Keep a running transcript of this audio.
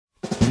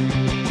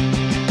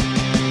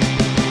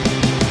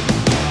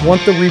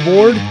Want the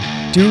reward?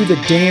 Do the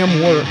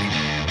damn work.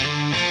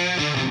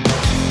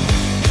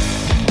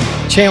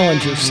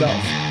 Challenge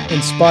yourself.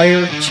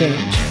 Inspire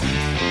change.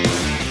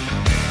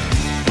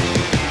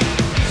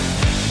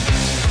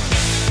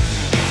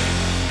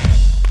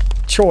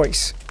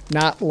 Choice,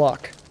 not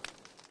luck.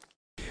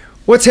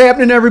 What's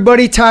happening,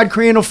 everybody? Todd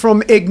Crandall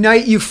from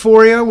Ignite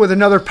Euphoria with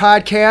another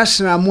podcast,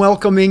 and I'm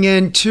welcoming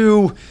in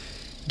two,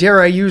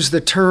 dare I use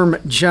the term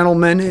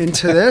gentlemen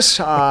into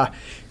this,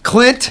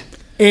 Clint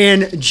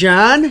and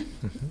John.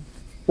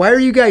 Why are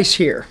you guys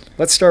here?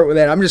 Let's start with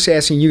that. I'm just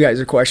asking you guys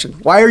a question.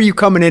 Why are you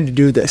coming in to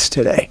do this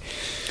today?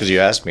 Because you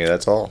asked me,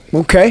 that's all.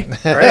 Okay.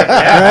 Right.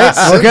 Yeah.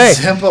 All right. Okay.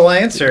 Simple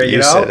answer.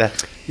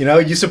 You know,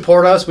 you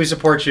support us, we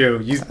support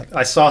you.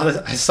 I saw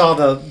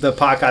the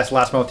podcast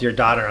last month with your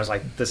daughter, and I was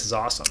like, this is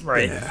awesome,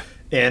 right? Yeah.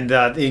 And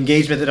the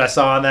engagement that I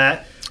saw on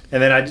that, and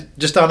then I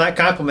just on that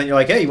compliment, you're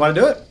like, hey, you want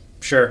to do it?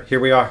 Sure, here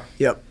we are.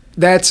 Yep.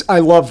 I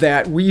love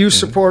that. You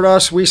support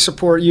us, we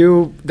support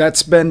you.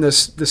 That's been the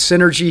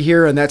synergy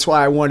here, and that's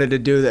why I wanted to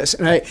do this.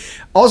 And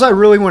all I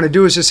really want to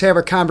do is just have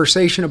a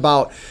conversation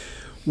about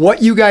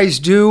what you guys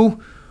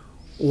do,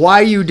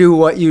 why you do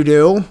what you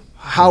do,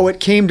 how it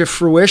came to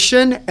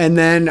fruition, and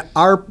then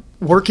our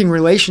working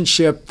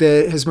relationship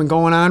that has been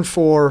going on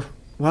for,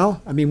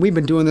 well, I mean, we've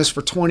been doing this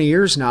for 20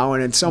 years now,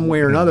 and in some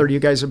way or another, you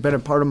guys have been a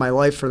part of my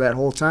life for that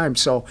whole time.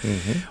 So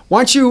why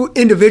don't you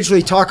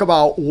individually talk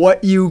about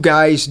what you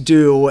guys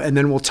do, and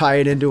then we'll tie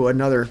it into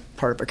another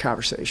part of the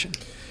conversation.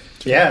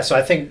 Yeah, so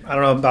I think, I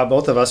don't know about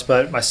both of us,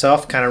 but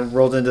myself kind of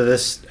rolled into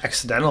this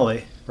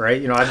accidentally,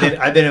 right? You know,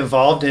 I've been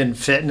involved in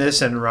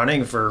fitness and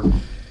running for,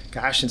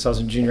 since I was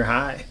in junior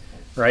high.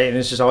 Right, and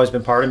it's just always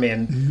been part of me.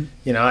 And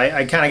you know,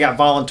 I kind of got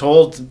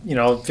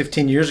voluntold,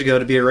 15 years ago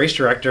to be a race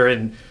director,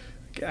 and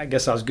I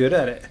guess I was good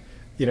at it.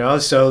 You know,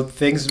 so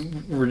things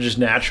were just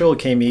natural. It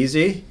came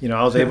easy. You know,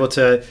 I was able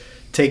to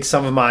take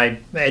some of my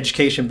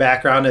education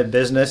background in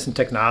business and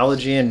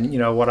technology, and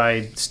what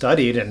I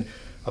studied, and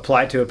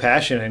apply it to a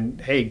passion. And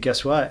hey,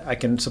 guess what? I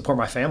can support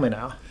my family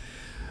now.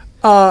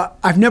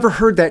 I've never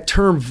heard that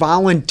term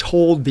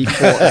voluntold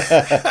before.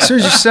 As soon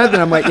as you said that,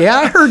 I'm like, yeah,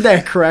 I heard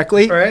that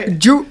correctly.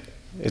 Right.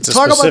 It's a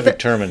specific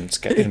term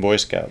in Boy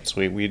Scouts.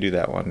 We do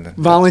that one.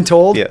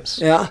 Voluntold? Yes.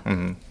 Yeah.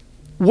 Mm-hmm.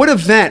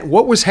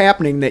 What was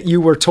happening that you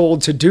were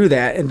told to do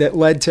that and that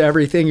led to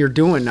everything you're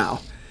doing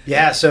now?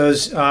 Yeah, so it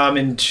was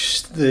in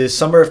the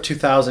summer of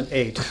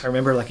 2008. I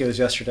remember like it was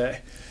yesterday.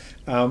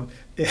 Standard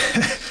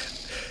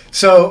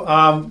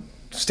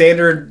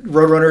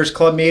Roadrunners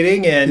Club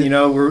meeting, and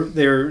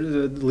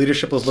the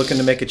leadership was looking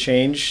to make a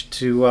change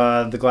to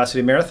the Glass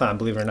City Marathon,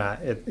 believe it or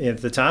not. At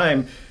the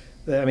time,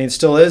 I mean, it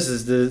still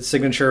is the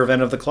signature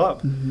event of the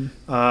club.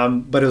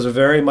 But it was a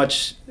very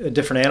much a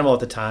different animal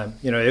at the time.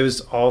 It was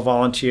all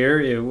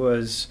volunteer. It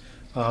was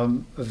a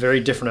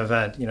very different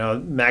event.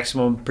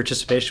 Maximum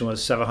participation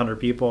was 700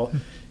 people.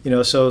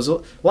 So it was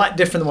a lot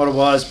different than what it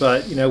was.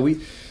 But,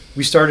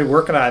 we started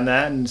working on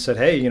that and said,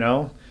 hey,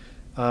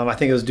 I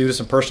think it was due to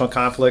some personal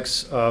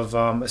conflicts of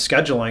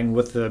scheduling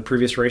with the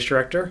previous race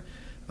director.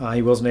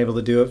 He wasn't able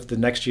to do it the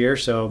next year.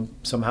 So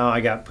somehow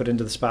I got put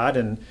into the spot,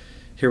 and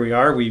here we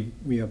are.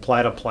 We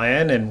applied a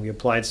plan, and we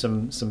applied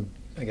some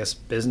I guess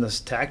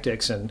business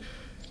tactics, and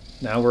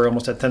now we're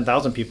almost at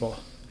 10,000 people.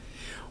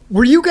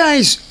 Were you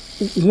guys?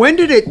 When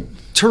did it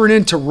turn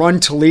into Run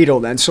Toledo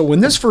then? So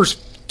when this first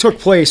took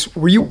place,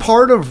 were you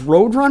part of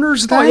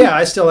Roadrunners then? Oh yeah,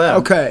 I still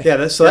am. Okay. Yeah,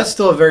 that's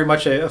still very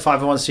much a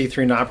 501c3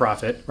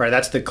 nonprofit, right?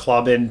 That's the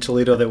club in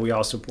Toledo that we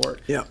all support.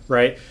 Yeah.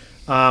 Right.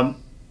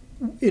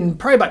 In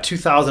probably about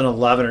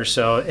 2011 or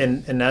so,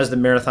 and as the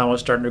marathon was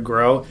starting to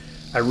grow,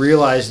 I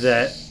realized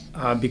that.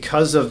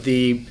 Because of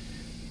the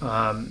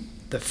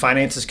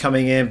finances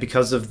coming in,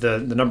 because of the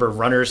number of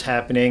runners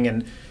happening,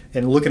 and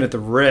looking at the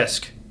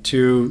risk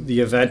to the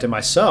event and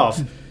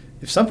myself,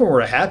 if something were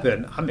to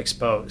happen, I'm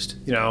exposed.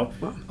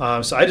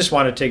 Wow. So I just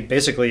wanted to take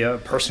basically a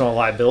personal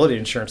liability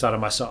insurance out of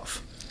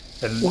myself.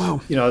 And,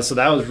 wow. So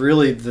that was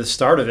really the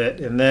start of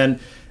it. And then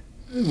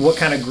what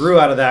kind of grew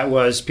out of that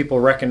was people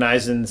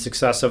recognizing the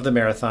success of the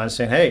marathon,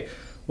 saying, hey,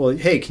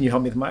 can you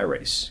help me with my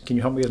race? Can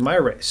you help me with my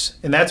race?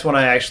 And that's when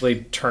I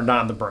actually turned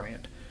on the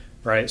brand,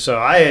 right? So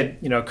I had,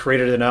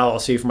 created an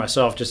LLC for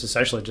myself, just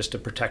essentially just to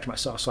protect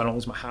myself so I don't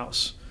lose my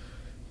house.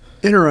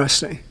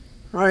 Interesting,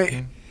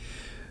 right?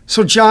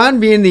 So John,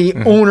 being the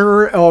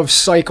owner of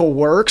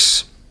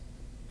CycleWorks,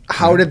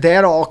 how did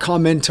that all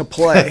come into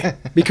play?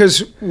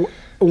 Because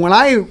when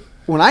I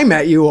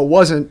met you, it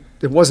wasn't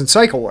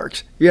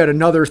CycleWorks. You had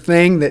another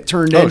thing that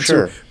turned into,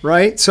 sure.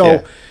 Right? So.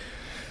 Yeah.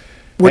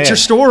 What's your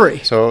story?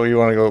 So you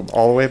want to go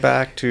all the way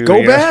back to...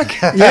 Go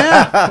back?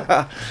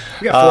 Yeah.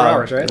 You got 4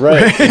 hours, right?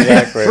 Right,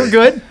 exactly. We're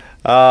good.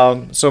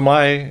 So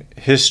my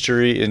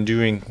history in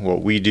doing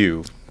what we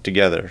do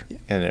together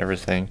and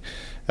everything,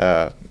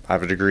 I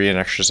have a degree in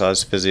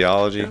exercise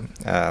physiology.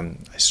 I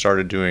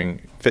started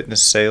doing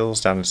fitness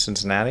sales down in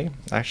Cincinnati,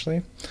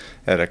 actually,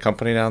 at a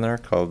company down there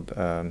called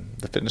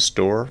The Fitness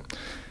Store.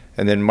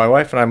 And then my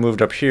wife and I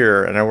moved up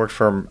here, and I worked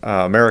for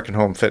American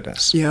Home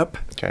Fitness. Yep.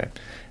 Okay.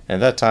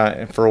 And at that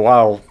time, for a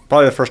while,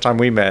 probably the first time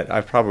we met,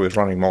 I probably was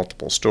running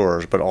multiple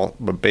stores,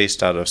 but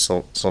based out of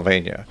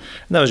Sylvania.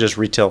 And that was just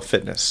retail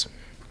fitness.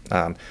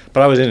 But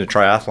I was into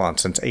triathlon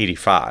since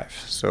 '85.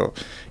 So,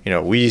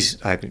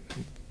 I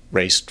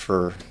raced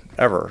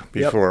forever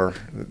before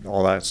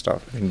all that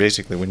stuff. And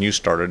basically, when you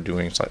started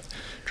doing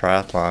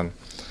triathlon,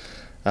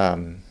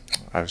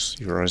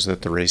 you were always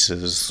at the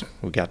races.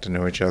 We got to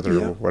know each other,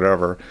 or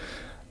whatever.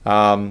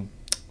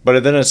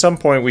 But then at some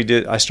point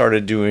I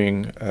started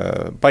doing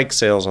bike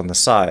sales on the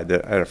side.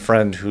 I had a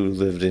friend who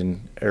lived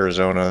in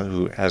Arizona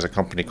who has a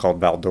company called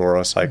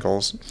Valdora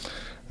Cycles,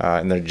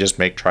 and they just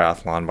make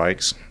triathlon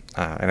bikes.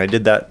 And I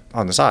did that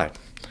on the side.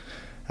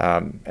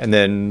 And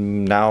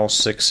then now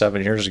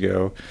 6-7 years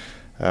ago,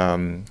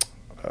 a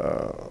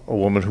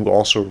woman who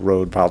also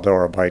rode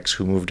Valdora bikes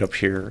who moved up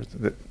here,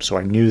 so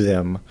I knew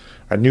them.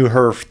 I knew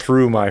her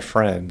through my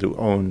friend who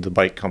owned the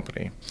bike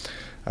company.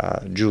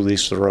 Julie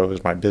Thoreau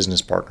is my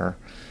business partner.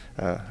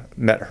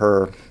 Met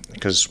her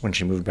because when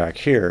she moved back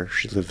here,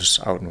 she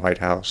lives out in White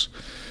House.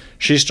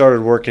 She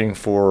started working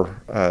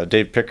for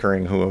Dave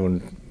Pickering, who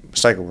owned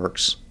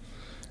CycleWorks.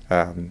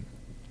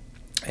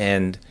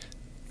 And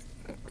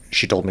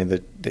she told me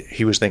that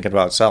he was thinking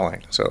about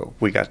selling. So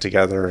we got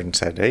together and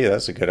said, hey,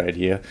 that's a good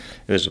idea.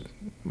 It was 1.5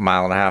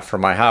 miles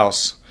from my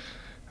house.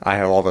 I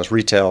have all this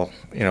retail,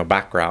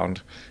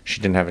 background.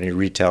 She didn't have any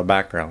retail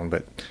background,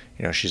 but,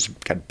 she's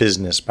got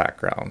business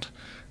background.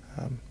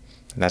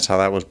 And that's how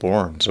that was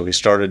born. So we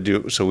started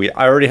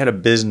I already had a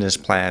business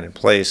plan in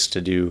place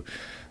to do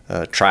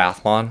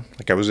triathlon.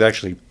 Like I was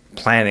actually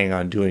planning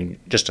on doing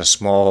just a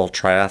small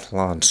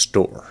triathlon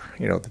store.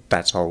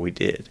 That's all we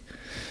did.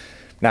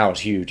 Now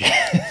it's huge,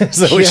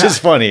 which is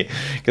funny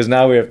because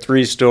now we have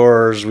 3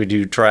 stores. We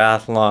do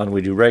triathlon,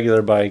 we do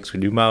regular bikes, we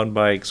do mountain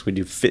bikes, we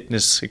do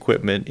fitness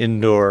equipment,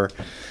 indoor,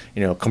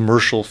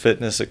 commercial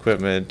fitness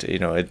equipment.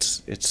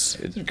 It's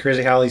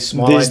crazy how these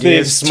small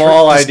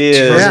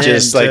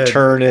ideas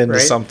turn into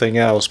something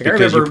else. Like I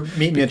remember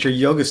meeting you at your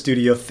yoga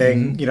studio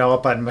thing,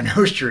 up on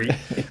Monroe Street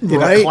in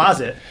a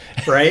closet,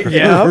 right?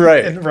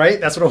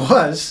 Right. That's what it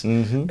was.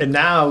 Mm-hmm. And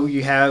now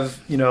you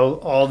have,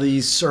 all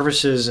these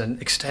services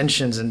and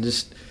extensions and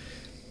just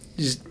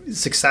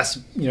success,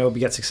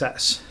 beget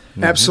success.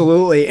 Mm-hmm.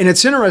 Absolutely. And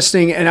it's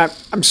interesting, and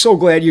I'm so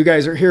glad you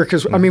guys are here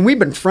because, we've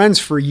been friends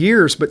for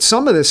years, but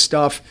some of this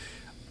stuff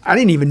I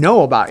didn't even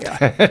know about you.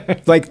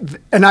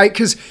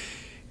 Because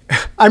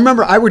I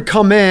remember I would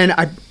come in,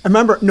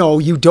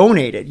 you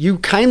donated. You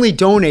kindly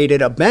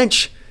donated a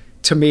bench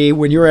to me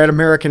when you were at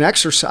American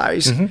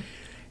Exercise. Mm-hmm.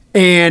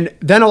 And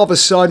then all of a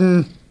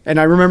sudden, and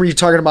I remember you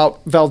talking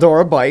about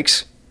Valdora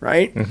bikes,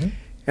 right? Mm-hmm.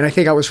 And I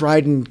think I was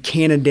riding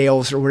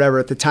Cannondales or whatever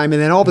at the time.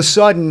 And then all of a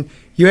sudden,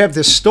 you have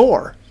this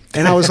store.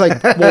 And I was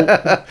like,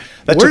 well,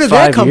 where did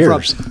that come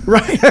from?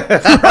 Right.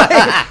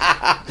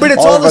 But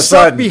it's all the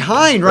stuff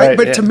behind, right?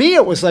 But to me,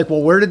 it was like,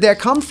 well, where did that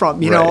come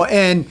from? You know,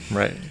 and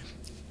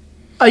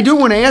I do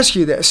want to ask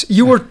you this.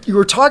 You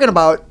were talking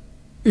about,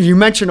 you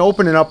mentioned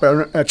opening up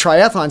a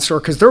triathlon store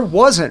because there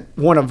wasn't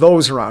one of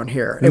those around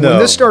here. And when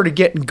this started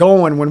getting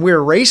going, when we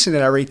were racing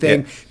and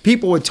everything,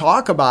 people would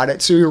talk about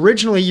it. So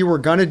originally you were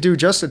going to do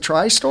just a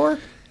tri store?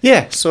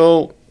 Yeah.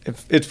 So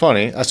it's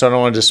funny. So I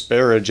don't want to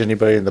disparage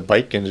anybody in the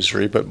bike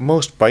industry, but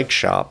most bike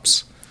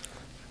shops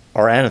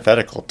are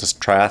antithetical to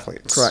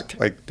triathletes. Correct.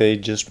 Like they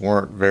just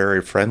weren't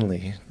very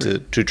friendly to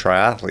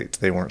triathletes.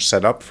 They weren't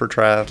set up for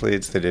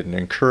triathletes. They didn't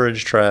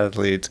encourage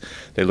triathletes.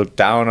 They looked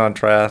down on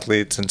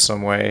triathletes in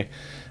some way.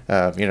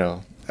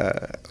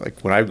 Like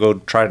when I go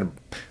try to,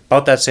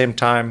 about that same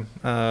time,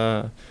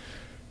 not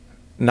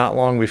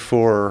long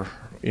before,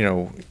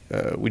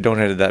 we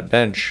donated that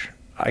bench,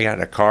 I got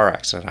in a car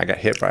accident. I got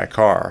hit by a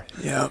car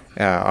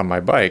on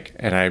my bike,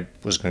 and I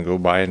was going to go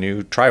buy a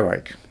new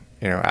tri-bike,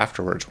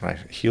 afterwards when I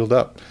healed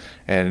up.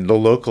 And the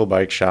local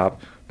bike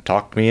shop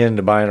talked me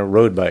into buying a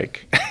road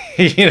bike,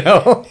 and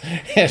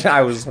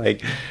I was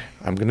like,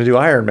 I'm going to do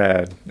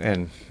Ironman.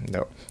 And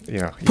no.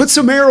 Put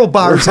some aero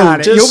bars on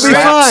it. You'll be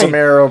fine. Some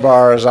aero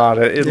bars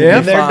on it. It'll be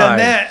fine. Done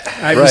that.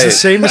 It was the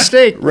same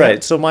mistake.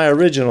 Right. So my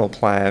original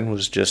plan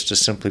was just to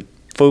simply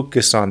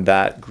focus on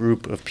that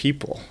group of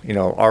people.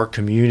 Our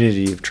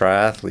community of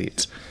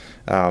triathletes.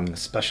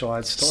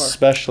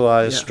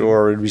 Specialized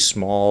store. It'd be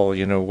small.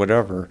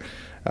 Whatever.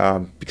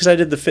 Because I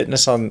did the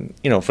fitness on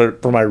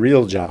for my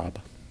real job.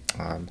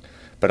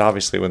 But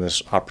obviously, when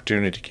this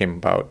opportunity came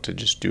about to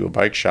just do a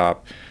bike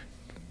shop.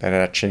 And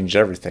that changed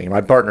everything.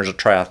 My partner's a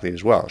triathlete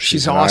as well.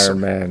 She's awesome.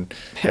 Ironman.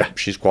 Yeah.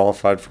 She's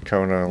qualified for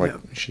Kona.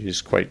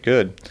 She's quite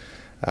good.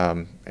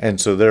 And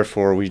so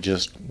therefore, we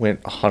just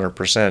went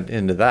 100%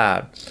 into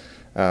that.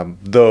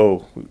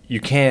 Though you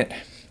can't,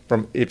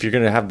 if you're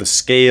going to have the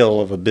scale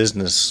of a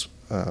business,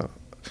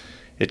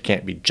 it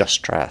can't be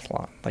just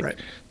triathlon.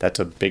 That's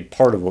a big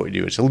part of what we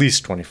do. It's at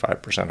least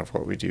 25% of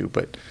what we do.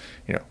 But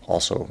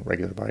also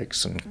regular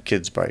bikes and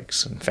kids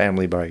bikes and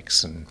family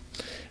bikes and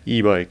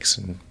e-bikes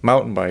and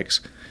mountain bikes.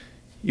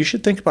 You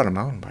should think about a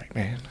mountain bike,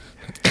 man.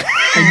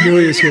 I knew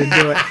he was going to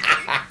do it.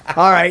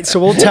 All right, so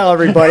we'll tell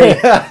everybody.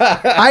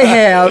 I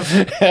have,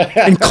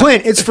 and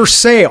Clint, it's for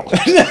sale.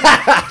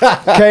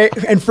 Okay,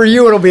 and for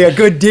you it'll be a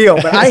good deal.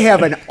 But I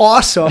have an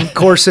awesome, of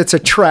course it's a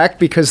Trek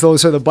because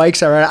those are the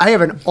bikes I ride. I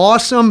have an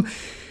awesome,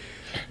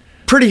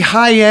 pretty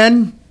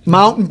high-end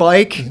mountain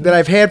bike that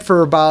I've had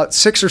for about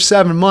 6 or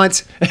 7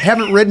 months.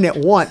 Haven't ridden it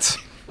once.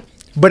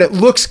 But it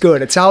looks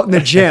good. It's out in the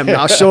gym.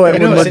 I'll show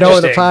it when we're done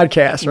with the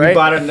podcast, right? We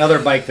bought another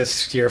bike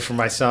this year for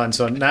my son.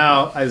 So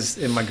now I was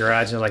in my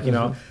garage and you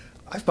know,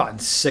 I've bought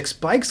 6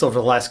 bikes over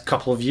the last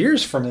couple of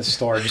years from this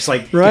store. Just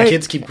like the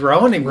kids keep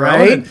growing and growing.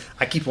 Right. And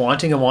I keep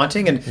wanting and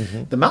wanting. And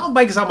the mountain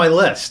bike is on my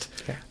list.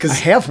 I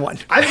have one.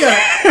 I've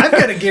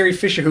got a Gary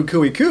Fisher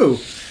Hukui Ku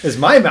as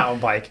my mountain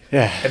bike.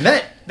 Yeah. And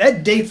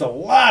that dates a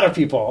lot of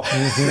people.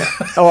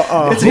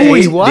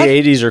 It's what?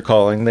 The 80s are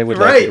calling. They would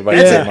like Right. your bike.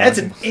 That's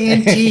an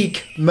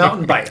antique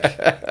mountain bike.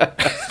 That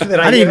I didn't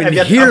I've even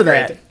got to hear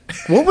upgrade. that.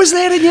 What was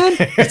that again?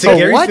 It's a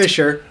Gary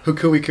Fisher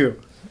Hukui Ku.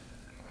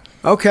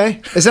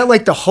 Okay. Is that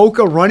like the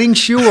Hoka running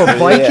shoe of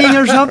biking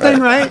or something,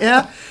 right?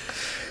 Yeah.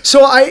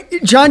 So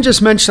John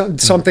just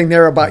mentioned something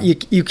there about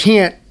you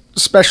can't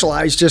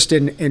specialize just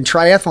in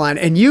triathlon,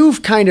 and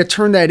you've kind of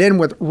turned that in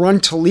with Run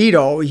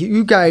Toledo.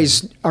 You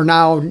guys are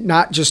now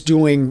not just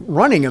doing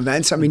running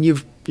events. I mean,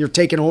 you're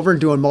taking over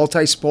and doing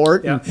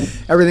multi-sport and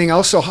everything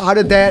else. So how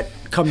did that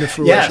come to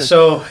fruition?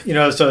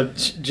 Yeah, so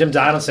Jim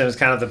Donaldson is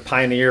kind of the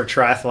pioneer of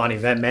triathlon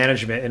event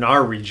management in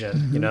our region.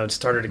 Mm-hmm. You know, it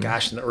started, in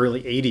the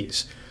early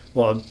 '80s.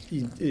 Well,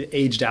 he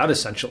aged out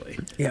essentially.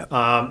 Yeah.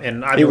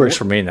 And He works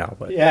for me now,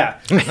 but yeah.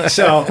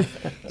 So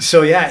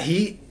yeah,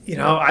 he.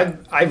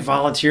 I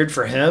volunteered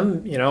for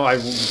him. I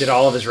did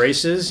all of his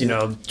races.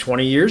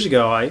 20 years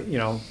ago,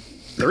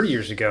 30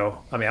 years ago.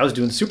 I mean, I was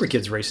doing Super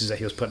Kids races that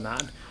he was putting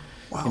on.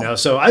 Wow.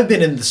 So I've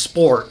been in the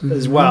sport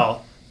as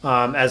well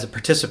as a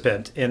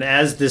participant. And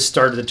as this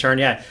started to turn,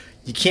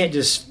 you can't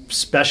just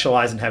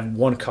specialize and have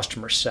one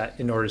customer set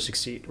in order to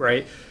succeed,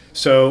 right?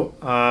 So,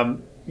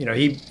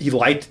 he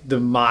liked the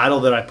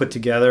model that I put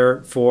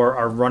together for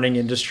our running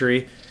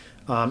industry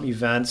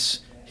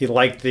events. He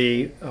liked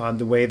the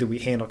way that we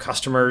handle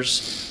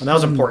customers, and that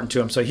was important to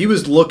him. So he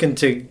was looking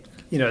to,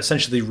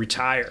 essentially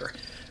retire.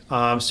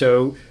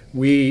 So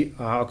we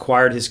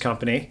acquired his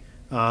company,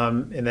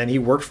 and then he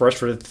worked for us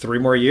for 3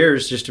 more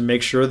years just to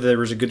make sure that there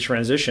was a good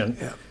transition.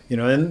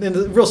 Yeah. And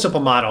the real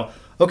simple model.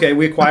 Okay,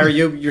 we acquire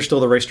you. You're still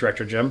the race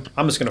director, Jim.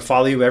 I'm just going to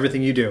follow you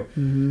everything you do.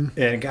 Mm-hmm.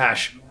 And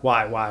gosh,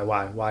 why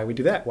we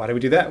do that? Why do we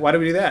do that? Why do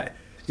we do that?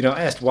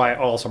 I asked why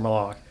all summer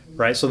long,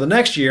 right? So the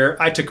next year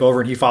I took over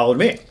and he followed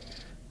me.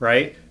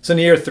 Right? So in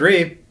year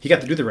 3, he got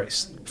to do the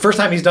race. First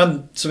time he's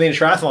done Slovenia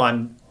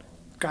Triathlon,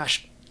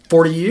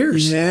 40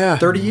 years. Yeah.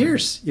 30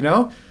 years,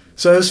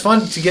 So it was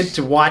fun to get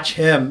to watch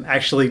him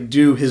actually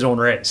do his own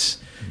race.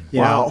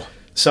 Wow.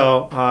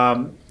 So,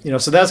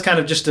 so that's kind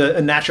of just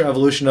a natural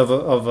evolution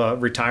of a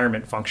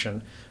retirement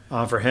function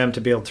for him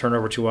to be able to turn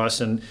over to us.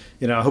 And,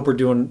 I hope we're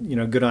doing,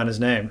 good on his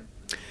name.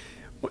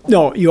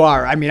 No, you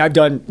are. I mean,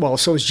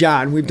 so is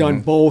John. We've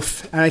done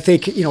both. And I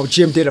think,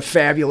 Jim did a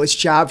fabulous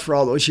job for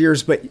all those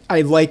years, but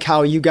I like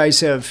how you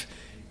guys have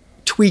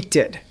tweaked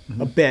it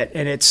a bit.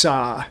 And it's,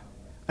 I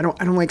don't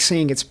like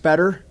saying it's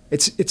better.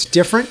 It's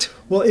different.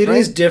 Well, it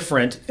is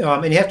different.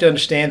 And you have to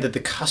understand that the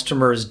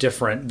customer is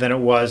different than it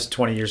was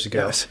 20 years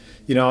ago. Yes.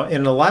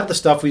 And a lot of the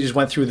stuff we just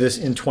went through this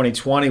in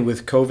 2020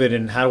 with COVID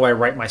and how do I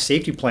write my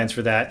safety plans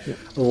for that? Yeah.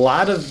 A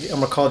lot of, I'm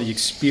going to call it the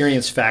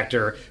experience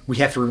factor, we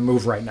have to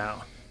remove right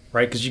now.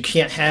 Right, because you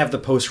can't have the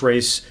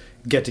post-race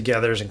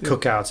get-togethers and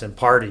cookouts and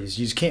parties.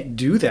 You just can't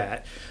do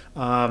that.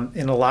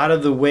 And a lot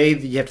of the way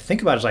that you have to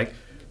think about it is like,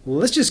 well,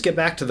 let's just get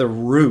back to the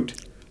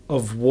root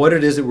of what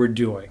it is that we're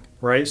doing,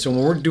 right? So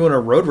when we're doing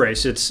a road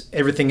race, it's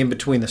everything in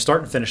between the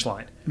start and finish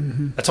line.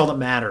 Mm-hmm. That's all that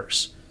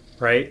matters,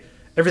 right?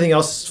 Everything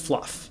else is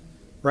fluff,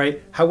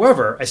 right?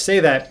 However, I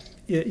say that,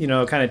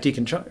 kind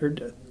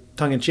of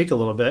tongue-in-cheek a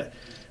little bit,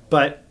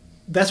 but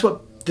that's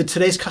what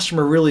today's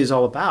customer really is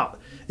all about.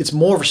 It's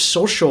more of a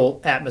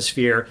social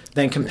atmosphere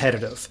than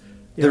competitive.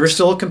 Yes. There is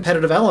still a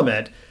competitive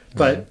element,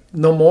 but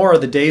no more are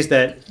the days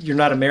that you're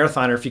not a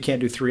marathoner if you can't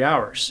do 3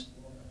 hours,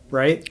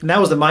 right? And that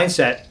was the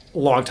mindset a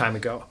long time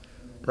ago,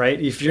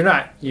 right? If you're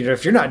not doing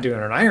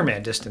an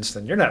Ironman distance,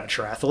 then you're not a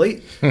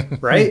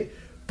triathlete, right?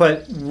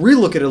 But we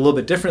look at it a little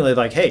bit differently.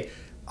 Like, hey,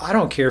 I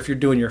don't care if you're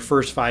doing your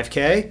first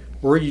 5K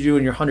or you're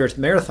doing your 100th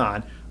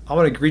marathon. I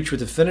want to greet you at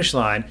the finish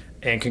line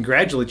and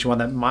congratulate you on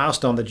that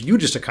milestone that you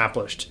just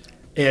accomplished.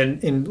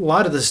 And in a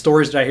lot of the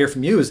stories that I hear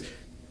from you is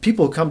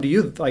people who come to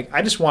you like,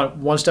 I just want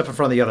one step in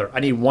front of the other. I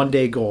need 1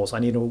 day goals. I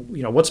need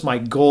what's my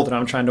goal that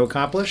I'm trying to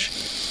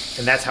accomplish?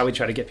 And that's how we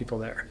try to get people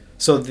there.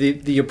 So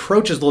the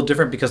approach is a little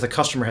different because the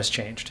customer has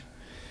changed.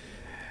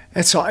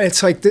 It's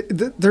like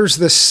there's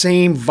the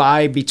same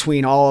vibe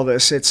between all of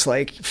us. It's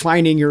like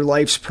finding your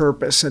life's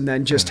purpose and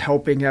then just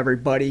helping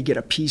everybody get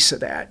a piece of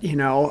that,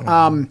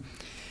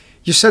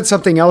 You said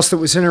something else that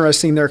was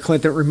interesting there,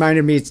 Clint, that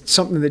reminded me of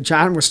something that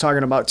John was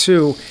talking about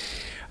too.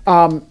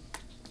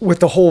 With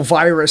the whole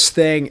virus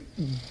thing,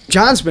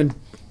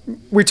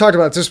 we talked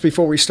about this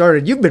before we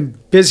started. You've been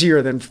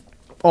busier than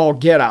all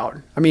get out.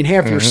 I mean,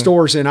 half your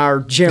store's in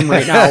our gym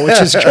right now,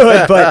 which is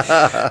good. But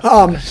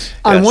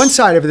on one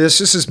side of this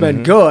has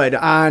been good.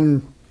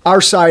 On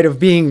our side of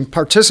being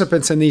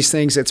participants in these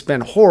things, it's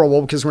been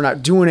horrible because we're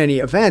not doing any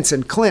events.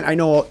 And Clint,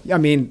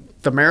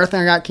 the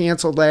marathon got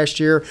canceled last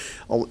year.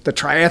 The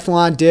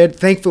triathlon did.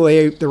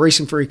 Thankfully, the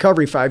Racing for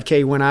Recovery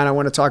 5K went on. I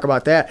want to talk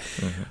about that.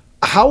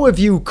 How have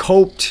you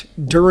coped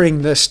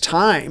during this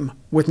time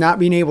with not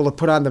being able to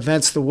put on the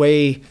events the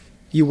way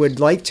you would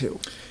like to?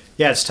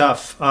 Yeah, it's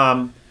tough.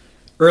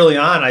 Early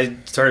on, I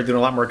started doing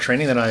a lot more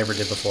training than I ever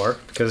did before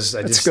because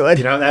That's good.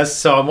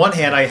 So on one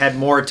hand, I had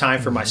more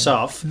time for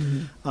myself,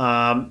 and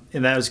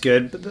that was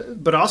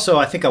good. But also,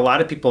 I think a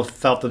lot of people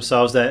felt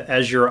themselves that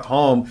as you're at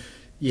home,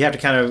 you have to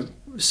kind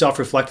of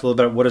self-reflect a little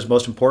bit on what is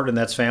most important, and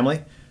that's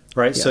family,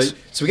 right? Yes.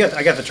 So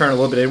I got to turn a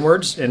little bit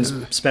inwards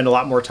and spend a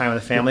lot more time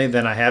with the family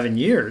than I have in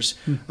years,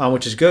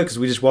 which is good because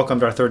we just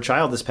welcomed our third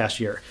child this past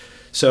year.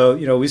 So,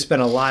 we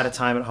spent a lot of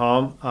time at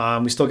home.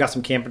 We still got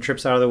some camping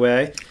trips out of the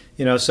way,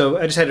 so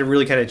I just had to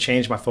really kind of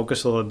change my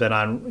focus a little bit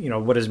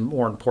on, what is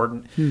more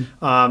important.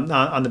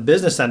 On the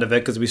business end of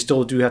it, because we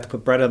still do have to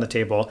put bread on the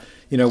table,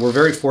 we're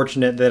very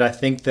fortunate that I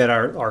think that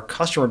our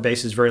customer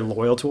base is very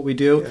loyal to what we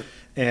do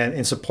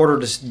and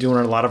supported us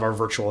doing a lot of our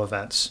virtual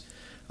events.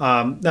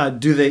 Now,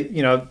 do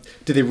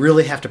they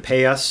really have to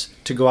pay us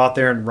to go out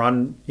there and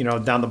run,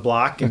 down the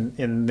block and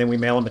then we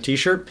mail them a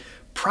T-shirt?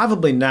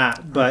 Probably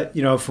not, but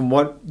from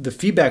what the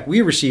feedback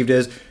we received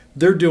is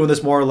they're doing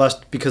this more or less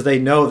because they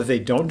know that if they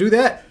don't do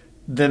that,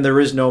 then there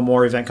is no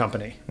more event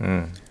company,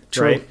 right?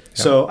 Yep.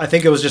 So I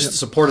think it was just the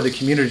support of the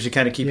community to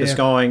kind of keep us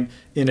going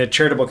in a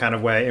charitable kind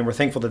of way, and we're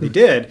thankful that they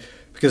did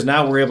because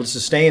now we're able to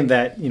sustain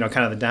that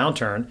kind of the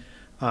downturn,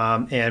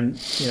 and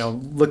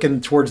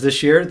looking towards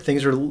this year,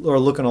 things are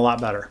looking a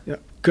lot better. Yeah,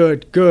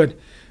 good.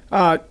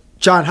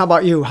 John, how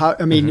about you?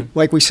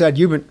 Like we said,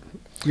 you're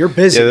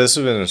busy. Yeah, this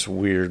has been this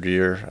weird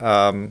year.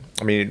 I'm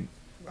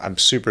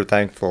super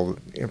thankful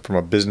from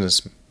a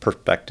business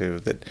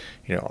perspective that,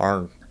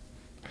 our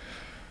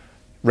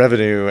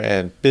revenue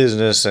and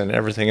business and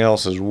everything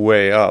else is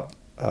way up,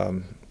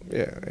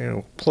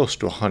 close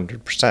to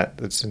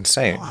 100%. It's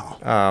insane.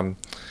 Wow.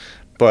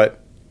 But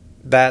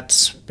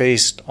that's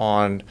based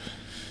on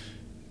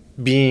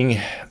being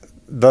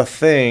the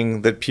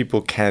thing that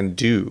people can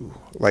do.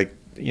 Like,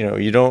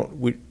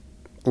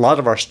 a lot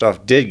of our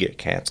stuff did get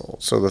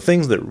canceled. So the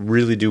things that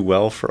really do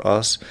well for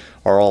us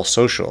are all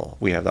social.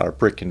 We have our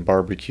brick and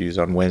barbecues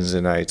on Wednesday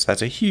nights.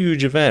 That's a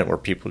huge event where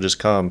people just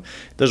come.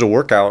 There's a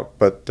workout,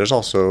 but there's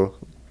also,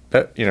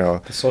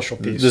 the social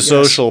piece. The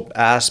social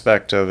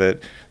aspect of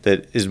it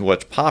that is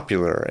what's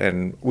popular.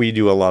 And we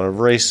do a lot of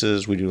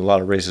races. We do a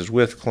lot of races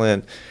with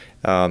Clint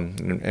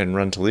and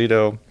Run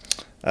Toledo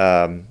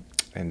and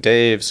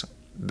Dave's.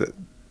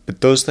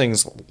 But those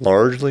things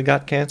largely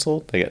got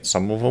canceled.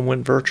 Some of them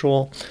went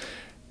virtual.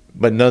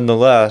 But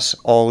nonetheless,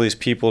 all these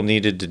people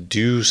needed to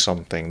do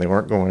something. They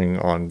weren't going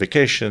on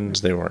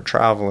vacations. They weren't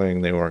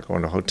traveling. They weren't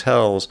going to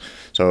hotels.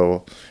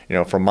 So,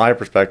 from my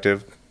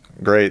perspective,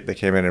 great. They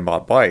came in and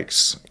bought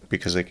bikes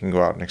because they can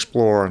go out and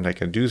explore and they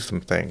can do some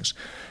things.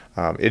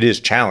 It is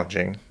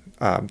challenging.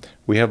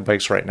 We have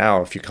bikes right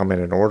now. If you come in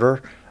and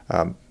order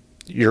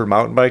your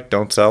mountain bike,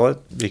 don't sell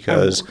it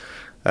because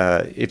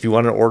if you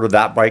want to order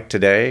that bike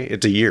today,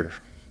 it's a year.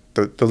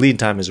 The lead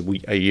time is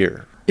a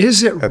year.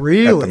 Is it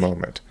really? At the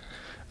moment.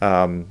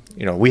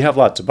 We have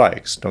lots of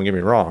bikes, don't get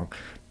me wrong,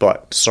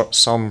 but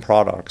some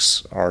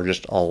products are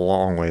just a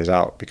long ways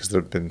out because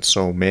there have been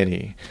so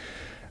many.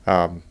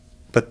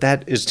 But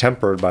that is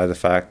tempered by the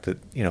fact that,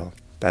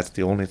 that's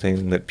the only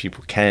thing that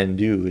people can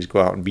do is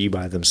go out and be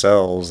by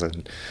themselves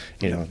and,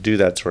 do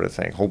that sort of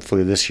thing.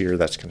 Hopefully this year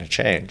that's going to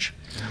change.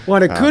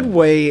 Well, in a good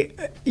way,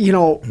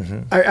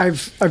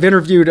 I've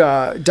interviewed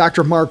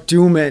Dr. Mark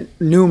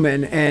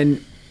Newman,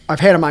 and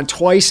I've had him on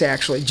twice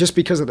actually, just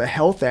because of the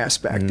health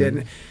aspect.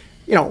 And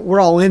we're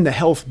all in the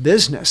health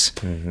business.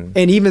 And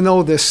even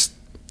though this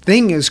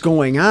thing is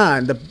going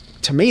on,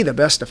 to me, the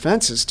best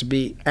defense is to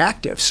be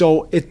active.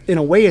 So in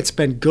a way, it's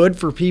been good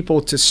for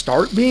people to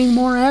start being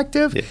more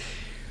active. Yeah.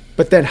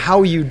 But then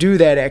how you do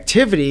that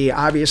activity,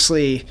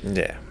 obviously,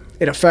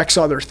 it affects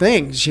other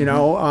things,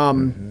 How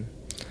many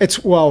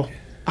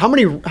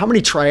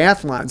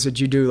triathlons did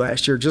you do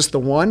last year? Just the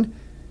one?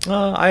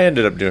 I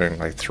ended up doing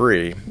like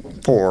 3,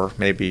 4,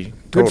 maybe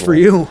total. Good for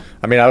you.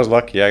 I was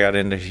lucky. I got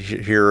into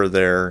here or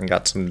there and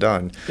got some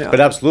done. Yeah. But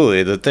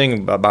absolutely, the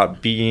thing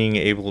about being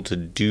able to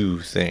do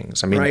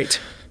things. Right.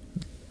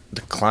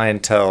 The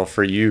clientele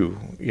for you,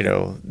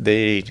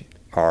 they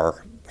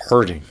are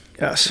hurting.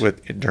 Yes.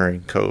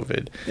 During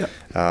COVID. Yep.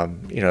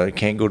 You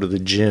can't go to the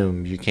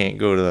gym. You can't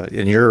go to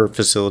and your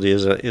facility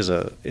is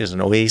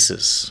an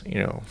oasis,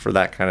 for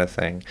that kind of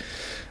thing.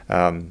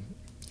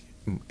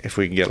 If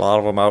we can get a lot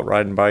of them out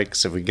riding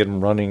bikes, if we get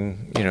them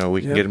running,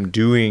 we can get them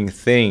doing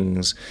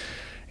things,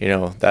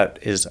 that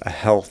is a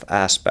health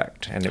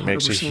aspect, and it 100%.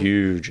 Makes a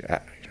huge,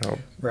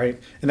 right.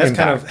 And that's impact.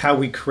 Kind of how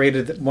we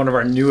created one of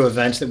our new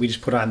events that we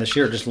just put on this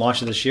year, just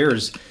launched this year,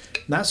 is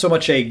not so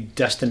much a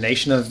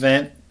destination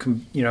event,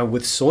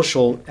 with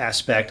social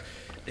aspect.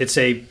 It's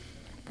a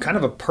kind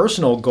of a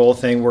personal goal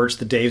thing where it's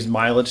the Dave's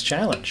Mileage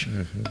Challenge,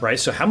 right?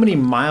 So how many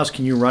miles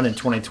can you run in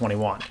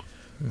 2021,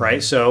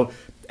 right? So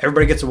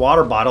everybody gets a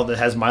water bottle that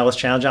has Mileage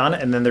Challenge on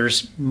it, and then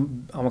there's,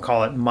 I'm going to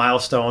call it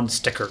milestone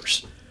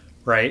stickers,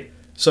 right?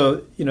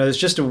 So, it's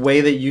just a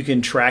way that you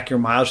can track your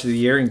mileage through the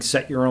year and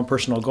set your own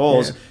personal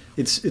goals. Yeah.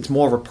 It's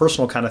more of a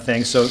personal kind of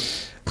thing. So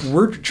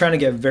we're trying to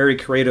get very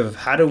creative.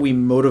 How do we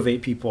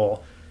motivate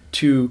people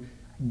to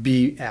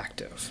be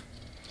active?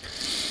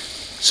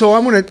 So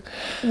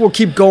we'll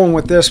keep going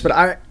with this, but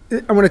I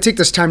want to take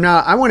this time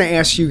now. I want to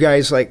ask you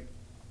guys, like,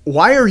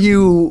 why are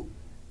you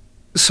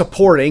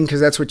supporting,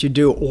 because that's what you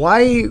do,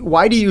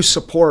 why do you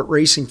support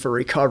Racing for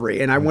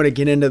Recovery? And I want to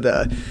get into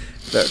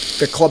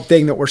the club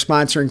thing that we're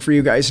sponsoring for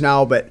you guys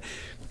now, but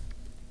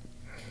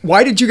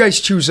why did you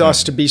guys choose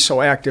us to be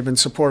so active and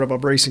supportive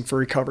of Racing for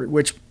Recovery,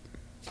 which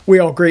we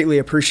all greatly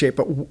appreciate,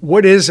 but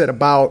what is it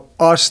about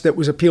us that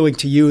was appealing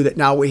to you that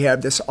now we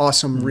have this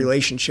awesome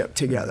relationship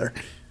together?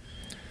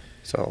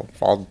 So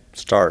I'll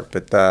start,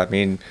 but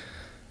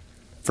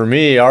for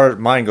me,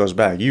 mine goes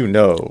back.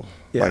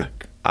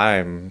 Like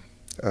I'm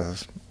a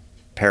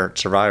parent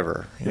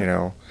survivor.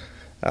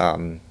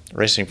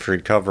 Racing for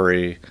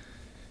Recovery.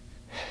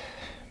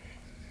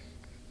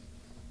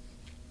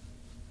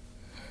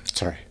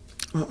 Sorry,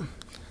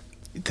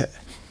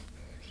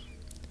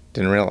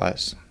 didn't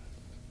realize.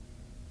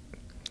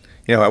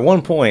 At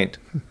one point,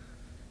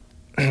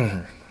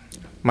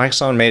 my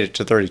son made it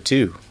to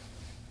 32.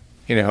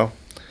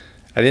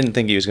 I didn't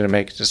think he was going to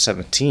make it to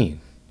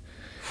 17.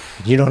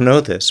 You don't know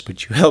this,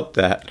 but you helped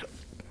that.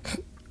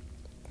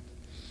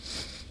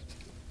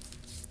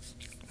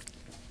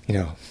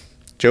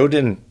 Joe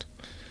didn't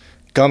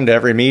come to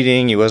every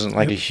meeting. He wasn't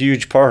like a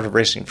huge part of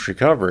Racing for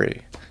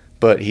Recovery,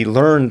 but he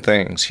learned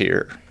things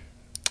here,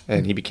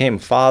 and he became a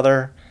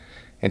father,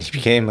 and he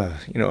became a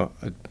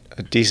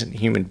decent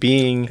human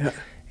being,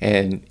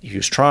 and he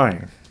was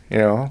trying.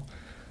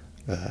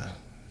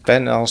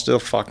 Fentanyl still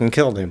fucking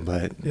killed him,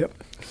 but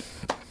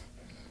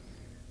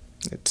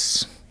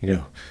it's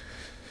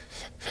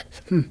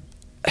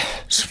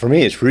so for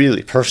me it's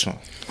really personal,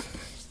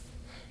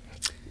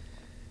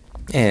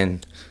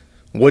 and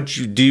what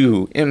you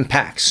do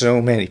impacts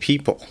so many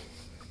people,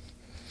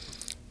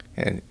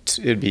 and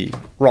it'd be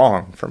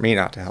wrong for me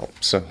not to help.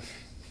 So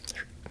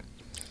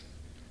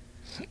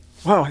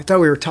wow, I thought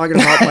we were talking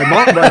about my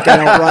mountain biking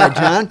outride,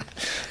 John.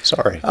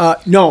 Sorry.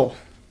 No.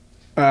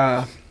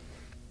 Damn.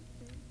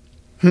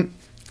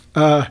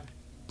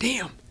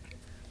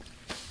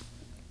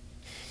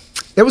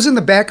 That was in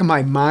the back of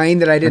my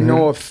mind that I didn't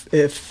know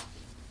if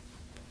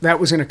that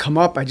was going to come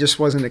up. I just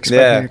wasn't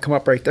expecting it to come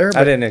up right there.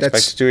 I didn't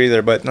expect it to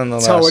either, but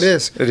nonetheless. That's how it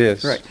is. It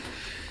is. Right.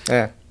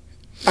 Yeah.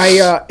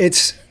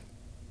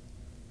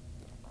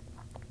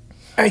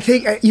 I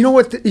think, you know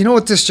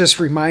what this just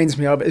reminds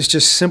me of is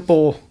just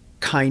simple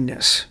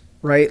kindness,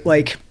 right?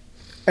 Like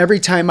every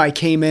time I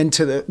came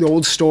into the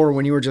old store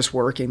when you were just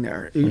working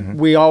there,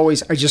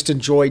 I just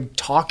enjoyed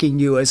talking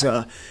to you as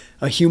a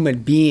human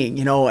being,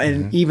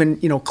 and even,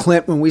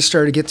 Clint, when we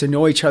started to get to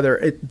know each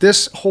other,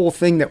 this whole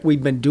thing that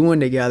we've been doing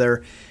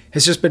together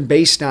has just been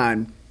based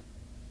on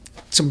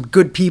some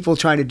good people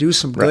trying to do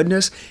some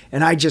goodness.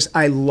 And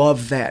I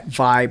love that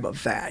vibe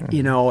of that,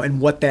 and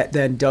what that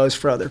then does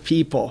for other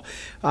people.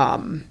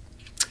 But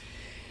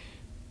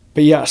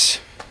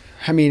yes,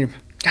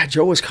 God,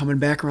 Joe was coming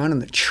back around in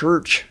the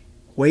church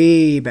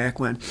way back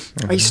when.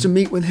 I used to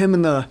meet with him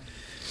in the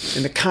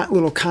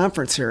little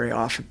conference area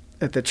off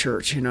at the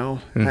church, and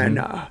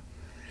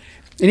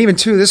even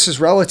too, this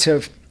is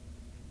relative.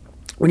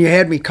 When you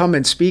had me come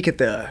and speak at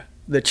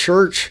the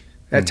church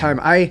that time,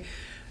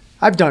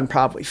 I've done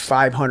probably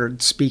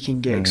 500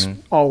 speaking gigs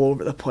all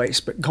over the place,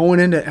 but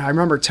I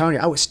remember telling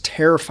you, I was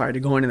terrified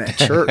of going to that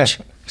church.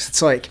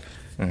 It's like,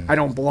 I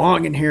don't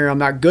belong in here. I'm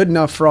not good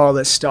enough for all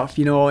this stuff,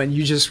 and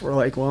you just were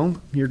like,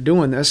 well, you're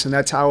doing this, and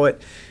that's how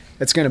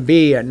it's going to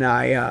be. And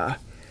I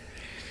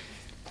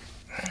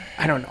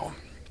don't know.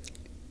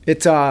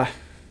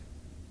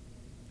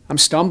 I'm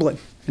stumbling.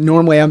 And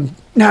normally I'm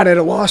not at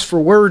a loss for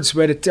words,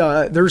 but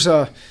I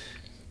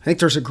think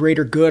there's a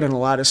greater good in a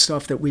lot of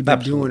stuff that we've been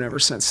doing ever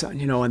since then,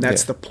 and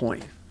that's the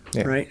point,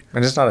 right?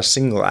 And it's not a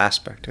single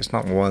aspect. It's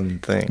not one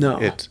thing. No.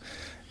 It's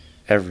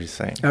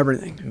everything.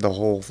 Everything. The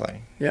whole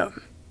thing. Yeah.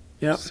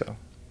 Yeah. So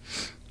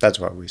that's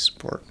why we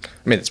support.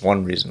 It's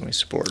one reason we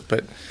support,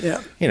 but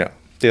yeah,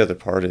 the other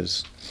part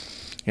is,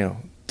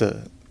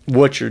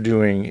 what you're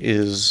doing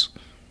is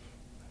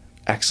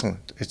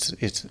excellent. It's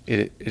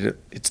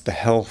the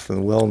health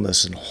and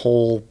wellness and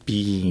whole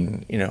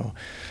being.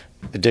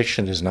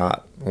 Addiction is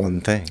not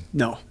one thing.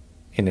 No.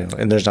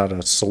 And there's not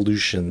a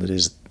solution that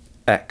is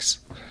X.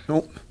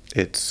 Nope.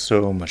 It's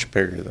so much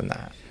bigger than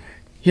that.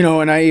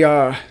 And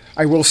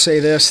I will say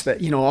this,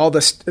 that, all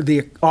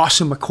the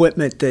awesome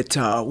equipment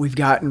that we've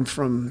gotten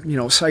from,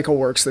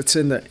 CycleWorks that's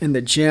in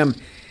the gym,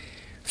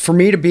 for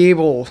me to be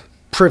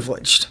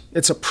privileged.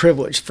 It's a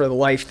privilege for the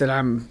life that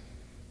I'm,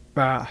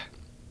 that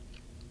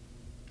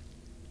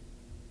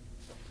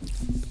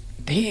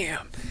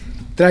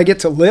I get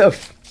to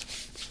live.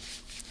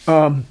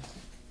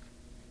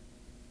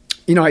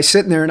 I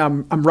sit in there and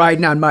I'm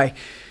riding on my,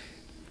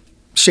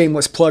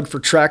 shameless plug for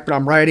Trek, but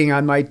I'm riding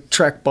on my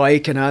Trek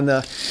bike and on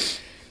the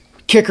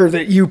kicker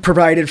that you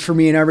provided for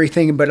me and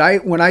everything.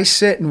 But when I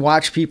sit and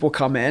watch people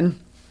come in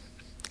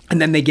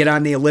and then they get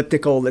on the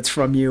elliptical that's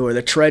from you, or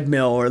the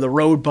treadmill or the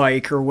road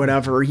bike or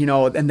whatever,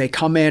 and they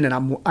come in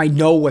and I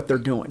know what they're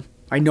doing.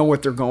 I know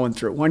what they're going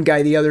through. One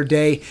guy the other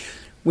day,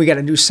 we got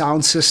a new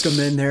sound system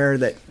in there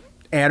that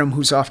Adam,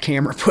 who's off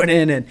camera, put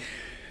in, and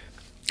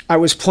I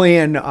was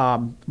playing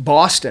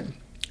Boston,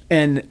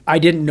 and I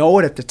didn't know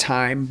it at the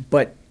time,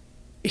 but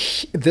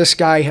this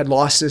guy had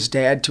lost his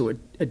dad to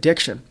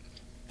addiction.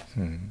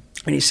 And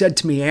he said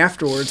to me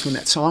afterwards when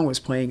that song was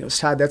playing, it was,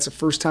 Todd, that's the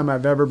first time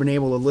I've ever been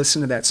able to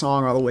listen to that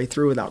song all the way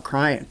through without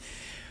crying.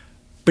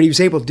 But he was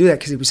able to do that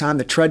because he was on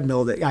the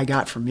treadmill that I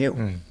got from you.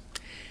 And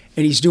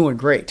he's doing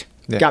great.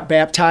 Yeah. Got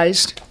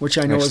baptized, which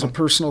I know is a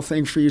personal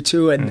thing for you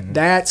too. And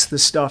that's the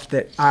stuff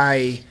that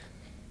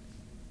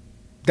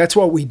that's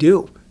what we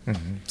do.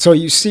 So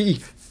you see,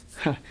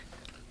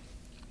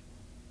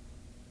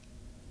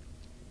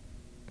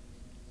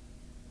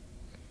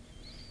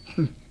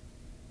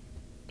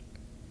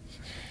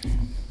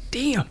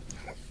 damn.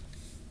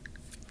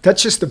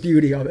 That's just the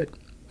beauty of it.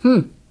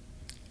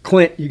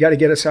 Clint, you got to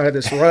get us out of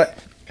this rut.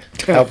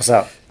 Help us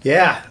out.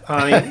 Yeah.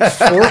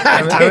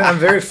 I'm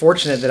very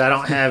fortunate that I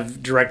don't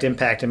have direct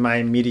impact in my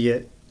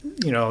immediate,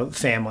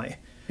 family.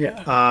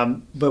 Yeah.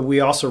 But we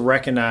also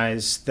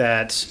recognize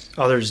that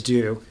others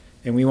do,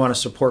 and we want to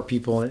support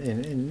people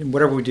in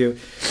whatever we do.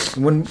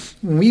 When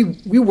we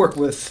work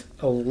with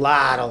a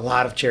lot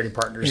of charity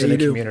partners in the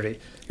community.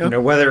 Yep.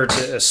 Whether it's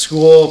a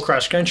school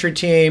cross country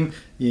team,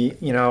 but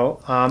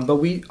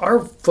our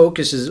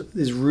focus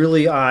is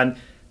really on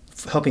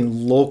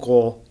helping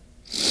local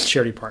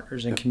charity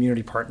partners and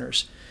community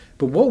partners.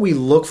 But what we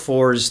look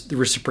for is the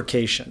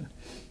reciprocation,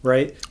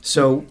 right?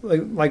 So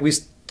like we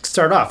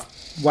start off,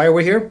 why are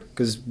we here?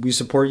 Because we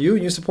support you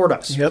and you support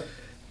us. Yep.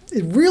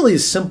 It really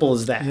is simple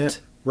as that,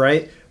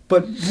 right?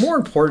 But more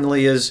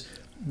importantly is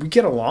we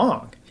get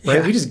along.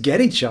 Right, we just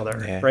get each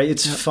other. Right,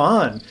 it's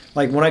fun.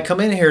 Like when I come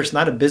in here, it's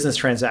not a business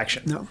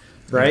transaction. No,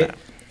 right,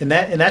 and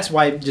that's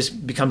why it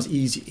just becomes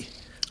easy.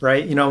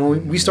 Right,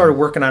 when we started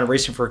working on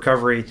Racing for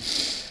Recovery,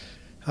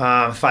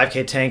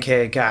 5K,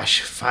 10K,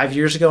 gosh, 5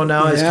 years ago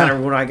now is kind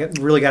of when I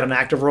really got an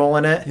active role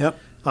in it. Yep.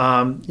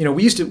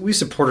 We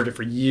supported it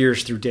for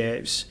years through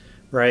Dave's.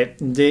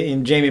 Right,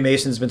 and Jamie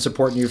Mason's been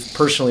supporting you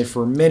personally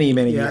for many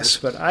years,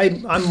 but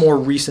I'm more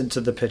recent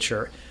to the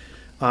picture.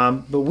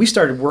 But we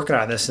started working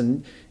on this,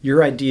 and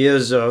your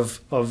ideas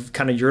of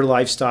kind of your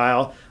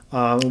lifestyle, we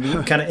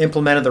kind of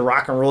implemented the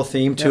rock and roll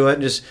theme to it.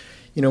 And just,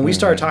 we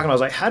started talking. I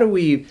was like, how do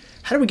we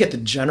get the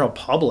general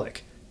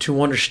public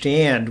to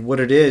understand what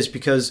it is?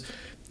 Because,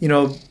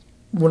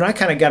 when I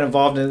kind of got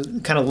involved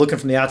in kind of looking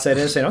from the outside in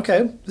and saying,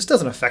 okay, this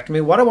doesn't affect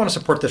me. Why do I want to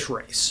support this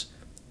race?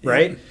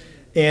 Right.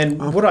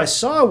 And what I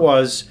saw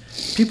was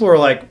people were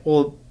like,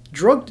 well,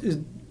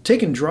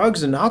 taking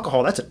drugs and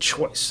alcohol, that's a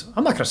choice.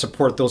 I'm not going to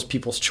support those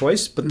people's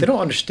choice, but they don't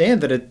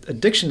understand that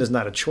addiction is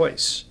not a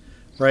choice,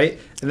 right?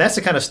 And that's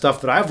the kind of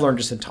stuff that I've learned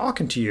just in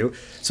talking to you.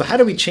 So how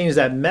do we change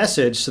that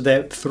message so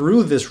that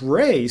through this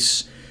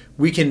race,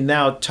 we can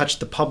now touch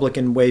the public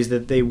in ways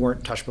that they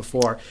weren't touched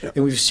before? Yep.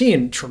 And we've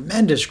seen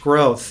tremendous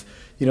growth,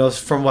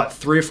 from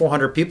 300 or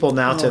 400 people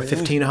now to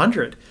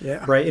 1,500,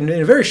 right? In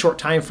a very short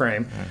time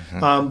frame.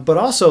 But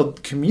also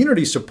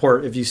community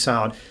support, if you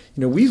sound,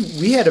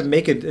 we had to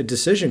make a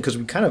decision because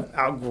we kind of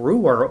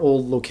outgrew our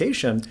old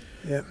location.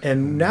 Yep.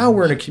 And now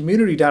we're in a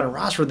community down in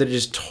Rossford that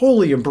just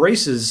totally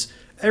embraces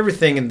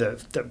everything. And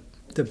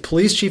the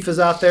police chief is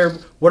out there,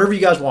 whatever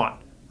you guys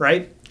want,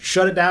 right?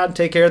 Shut it down,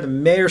 take care. The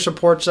mayor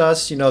supports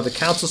us, the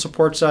council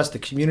supports us, the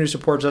community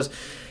supports us.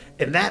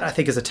 And that, I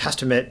think, is a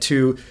testament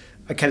to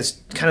kind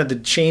of the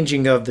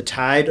changing of the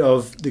tide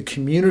of the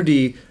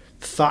community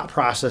thought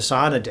process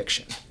on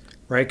addiction,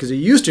 right? Because it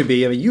used to be,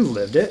 you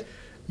lived it. It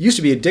used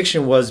to be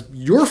addiction was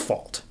your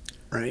fault,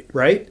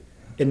 right?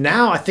 And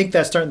now I think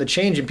that's starting to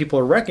change, and people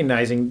are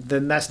recognizing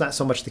that that's not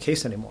so much the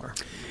case anymore.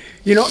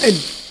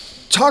 And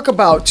talk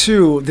about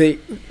too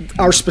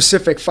our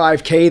specific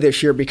 5K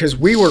this year, because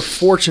we were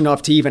fortunate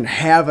enough to even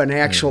have an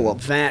actual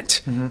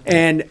event.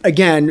 And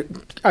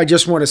again, I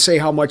just want to say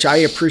how much I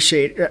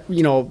appreciate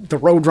the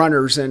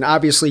Roadrunners, and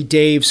obviously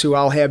Dave's, who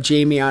I'll have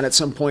Jamie on at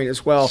some point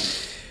as well.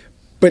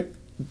 But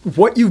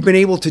what you've been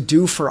able to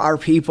do for our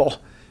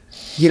people,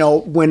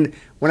 when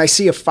I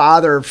see a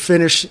father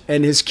finish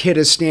and his kid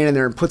is standing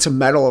there and puts a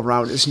medal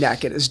around his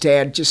neck, and his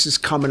dad just is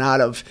coming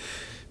out of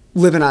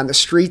living on the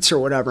streets or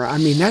whatever. I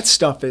mean, that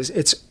stuff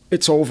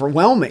it's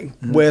overwhelming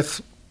with,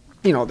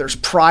 there's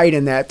pride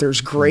in that. There's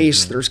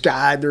grace, there's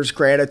God, there's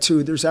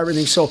gratitude, there's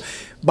everything. So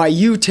by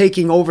you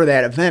taking over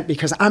that event,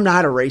 because I'm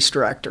not a race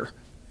director,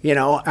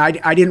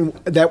 I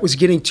didn't, that was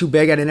getting too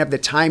big. I didn't have the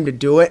time to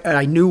do it. And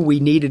I knew we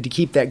needed to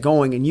keep that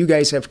going. And you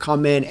guys have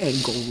come in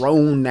and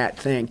grown that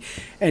thing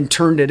and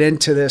turned it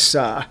into this,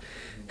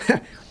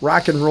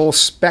 rock and roll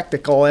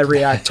spectacle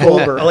every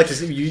October. I like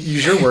to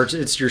use your words.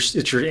 It's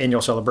your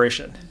annual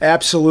celebration.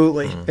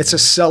 Absolutely. It's a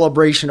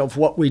celebration of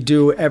what we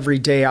do every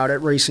day out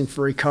at Racing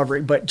for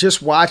Recovery. But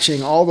just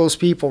watching all those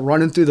people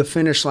running through the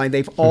finish line,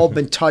 they've all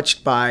been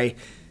touched by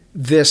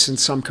this in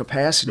some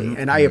capacity.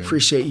 And I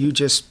appreciate you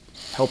just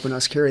helping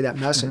us carry that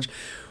message.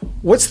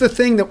 What's the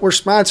thing that we're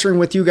sponsoring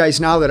with you guys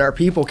now that our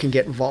people can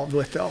get involved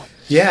with, though?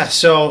 Yeah,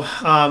 so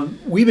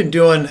we've been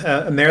doing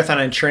a marathon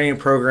and training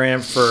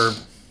program for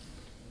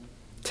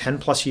 10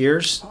 plus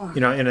years,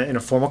 in a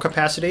formal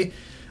capacity.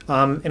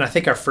 And I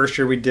think our first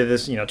year we did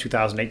this,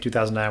 2008,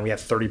 2009, we had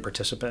 30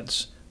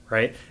 participants,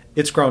 right?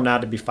 It's grown now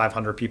to be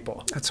 500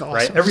 people. That's awesome.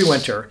 Right? Every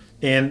winter.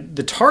 And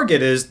the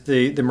target is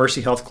the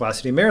Mercy Health Glass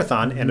City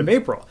Marathon, end of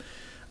April.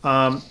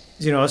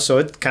 So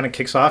it kind of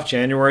kicks off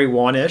January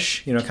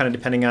 1-ish, kind of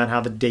depending on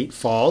how the date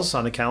falls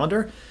on the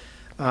calendar.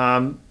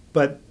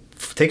 But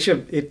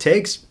it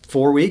takes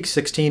 4 weeks,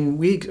 16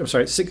 weeks,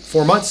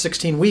 4 months,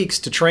 16 weeks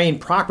to train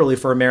properly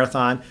for a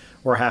marathon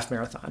or a half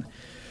marathon.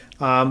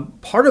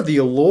 Part of the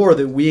allure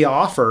that we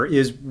offer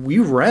is we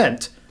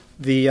rent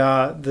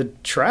the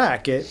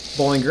track at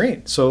Bowling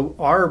Green. So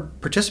our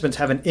participants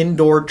have an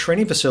indoor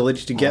training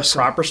facility to get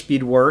proper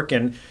speed work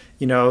and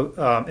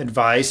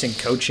advice and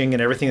coaching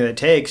and everything that it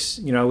takes.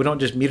 We don't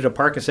just meet at a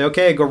park and say,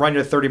 okay, go run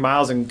your 30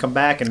 miles and come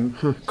back and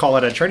call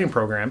it a training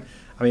program.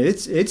 I mean,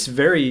 it's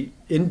very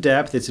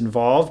in-depth, it's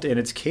involved, and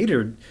it's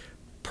catered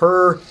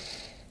per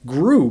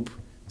group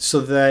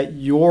so that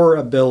your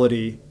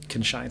ability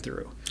can shine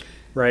through,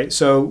 right?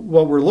 So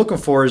what we're looking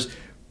for is,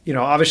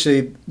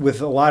 obviously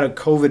with a lot of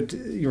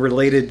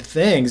COVID-related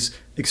things,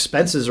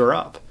 expenses are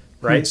up,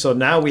 right? So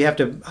now we have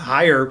to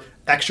hire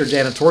extra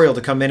janitorial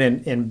to come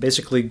in and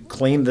basically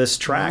clean this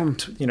track,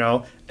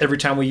 every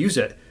time we use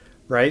it,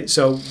 right?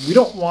 So we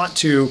don't want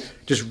to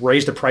just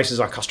raise the prices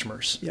on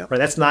customers, right?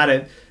 That's not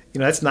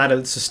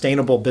a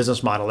sustainable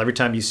business model. Every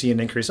time you see an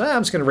increase,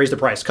 I'm just going to raise the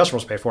price.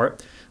 Customers pay for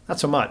it. Not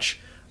so much,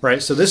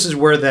 right? So this is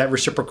where that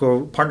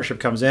reciprocal partnership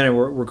comes in, and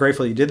we're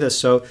grateful you did this.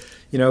 So,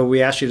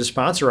 we asked you to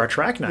sponsor our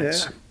track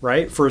nights,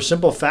 right? For a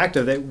simple fact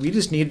of that we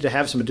just needed to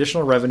have some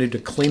additional revenue to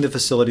clean the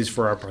facilities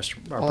for our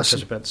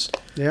participants.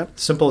 Yeah.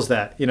 Simple as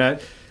that, And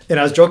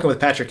I was joking with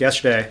Patrick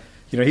yesterday.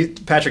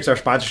 Patrick's our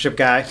sponsorship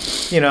guy,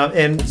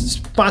 and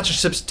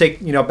sponsorships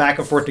take, back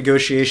and forth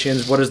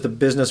negotiations. What does the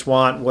business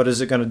want? What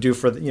is it going to do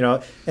for and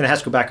it has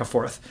to go back and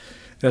forth.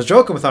 And I was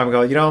joking with him. I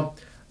go,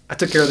 I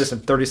took care of this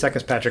in 30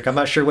 seconds, Patrick. I'm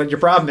not sure what your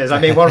problem is. I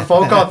made one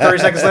phone call, 30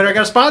 seconds later, I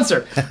got a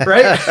sponsor,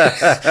 right?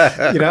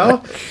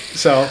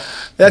 So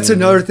that's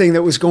another thing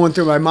that was going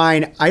through my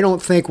mind. I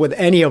don't think with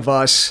any of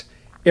us,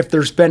 if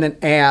there's been an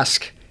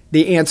ask,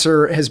 the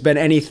answer has been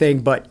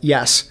anything but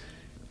yes.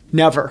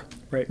 Never.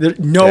 Right.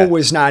 No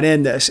was not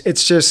in this.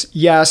 It's just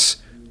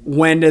yes.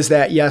 When is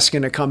that yes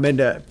going to come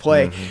into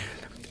play?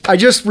 I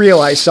just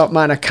realized something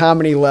on a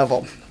comedy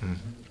level.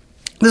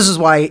 This is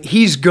why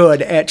he's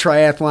good at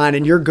triathlon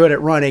and you're good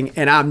at running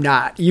and I'm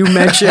not. You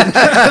mentioned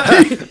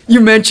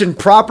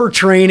proper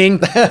training,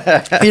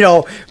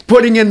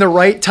 putting in the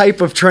right type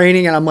of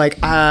training, and I'm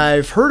like,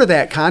 I've heard of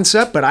that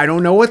concept, but I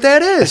don't know what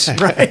that is.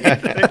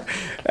 Right?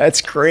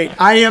 That's great.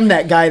 I am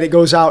that guy that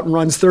goes out and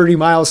runs 30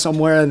 miles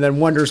somewhere and then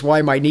wonders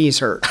why my knees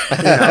hurt.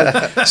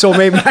 So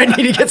maybe I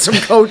need to get some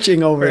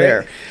coaching over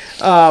there.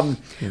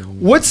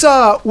 What's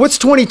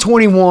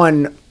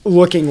 2021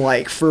 looking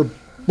like for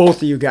both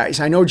of you guys?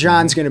 I know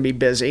John's going to be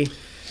busy.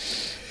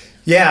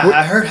 Yeah,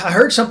 I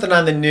heard something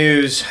on the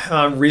news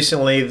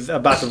recently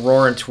about the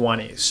Roaring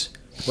 20s,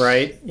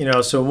 right?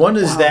 So when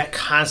is that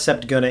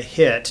concept going to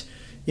hit?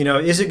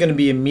 Is it going to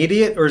be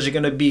immediate or is it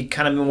going to be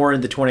kind of more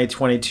into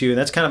 2022? And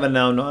that's kind of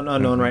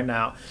unknown right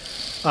now.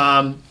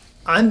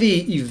 On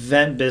the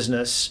event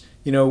business,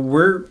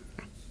 we're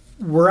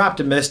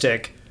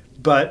optimistic,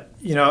 but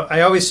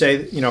I always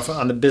say,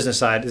 on the business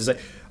side is like,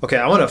 okay,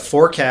 I want to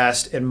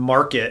forecast and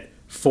market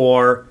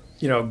for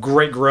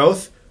great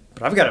growth,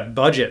 but I've got a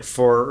budget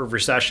for a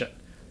recession,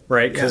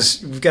 right?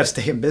 Because we've got to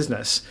stay in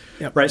business,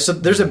 right? So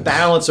there's a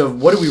balance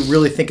of what do we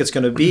really think it's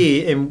going to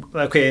be, and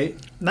okay,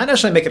 not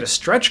necessarily make it a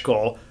stretch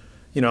goal,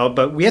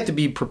 but we have to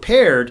be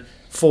prepared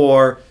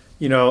for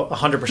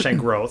 100%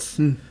 growth,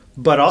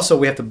 but also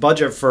we have to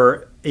budget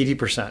for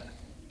 80%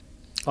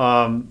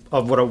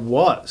 of what it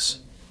was,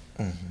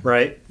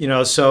 right?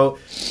 So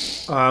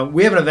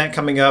we have an event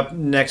coming up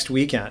next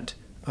weekend.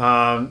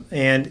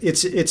 And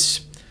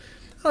it's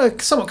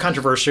somewhat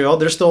controversial.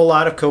 There's still a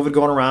lot of COVID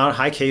going around,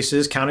 high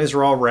cases, counties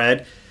are all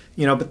red,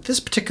 but this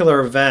particular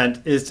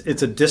event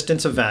it's a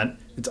distance event.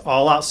 It's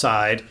all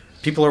outside.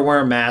 People are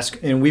wearing masks,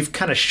 and we've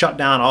kind of shut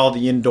down all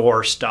the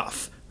indoor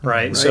stuff,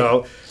 right?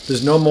 So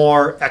there's no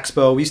more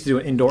expo. We used to do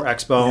an indoor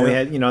expo, and we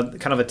had,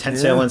 kind of a tent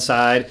sale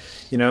inside.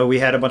 We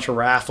had a bunch of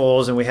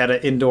raffles, and we had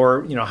an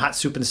indoor, hot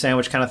soup and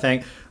sandwich kind of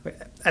thing.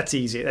 That's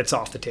easy. That's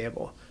off the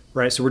table.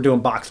 Right, so we're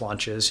doing box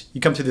launches.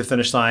 You come to the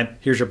finish line.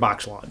 Here's your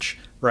box launch.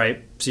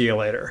 Right, see you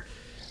later.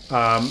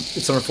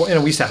 It's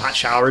we used to have hot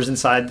showers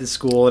inside the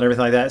school and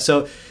everything like that.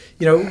 So,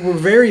 we're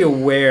very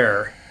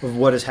aware of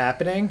what is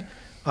happening,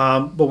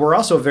 But we're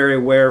also very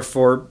aware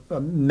for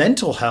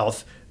mental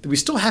health that we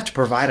still have to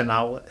provide an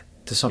outlet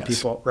to some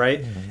people,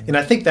 right? And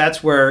I think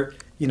that's where,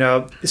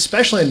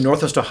 especially in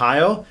Northwest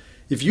Ohio,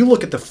 if you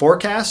look at the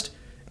forecast,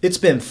 it's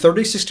been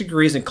 36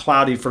 degrees and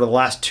cloudy for the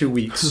last 2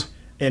 weeks,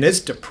 and it's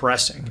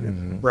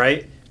depressing,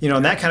 right?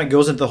 And that kind of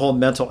goes into the whole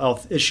mental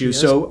health issue. Yes.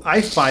 So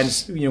I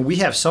find, we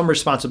have some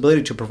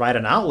responsibility to provide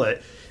an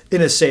outlet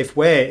in a safe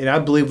way, and I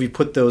believe we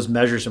put those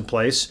measures in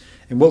place.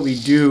 And what we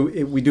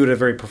do, we do it at a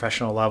very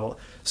professional level.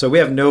 So we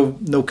have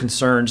no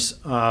concerns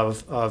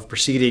of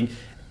proceeding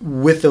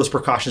with those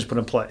precautions put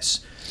in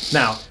place.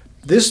 Now,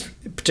 this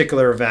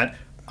particular event,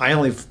 I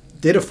only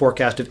did a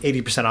forecast of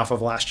 80% off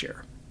of last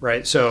year,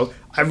 right? So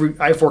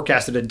I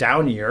forecasted a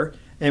down year,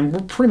 and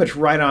we're pretty much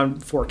right on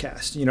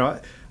forecast.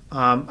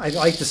 I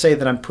like to say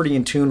that I'm pretty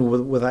in tune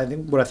with what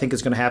I think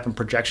is going to happen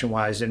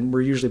projection-wise, and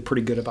we're usually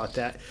pretty good about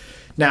that.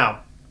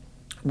 Now,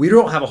 we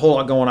don't have a whole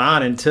lot going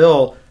on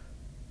until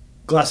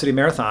Glass City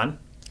Marathon.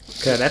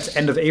 Okay, that's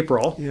end of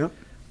April. Yep.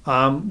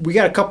 We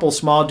got a couple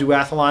small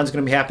duathlons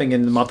going to be happening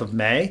in the month of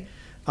May,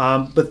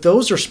 but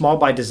those are small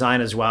by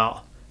design as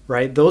well,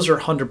 right? Those are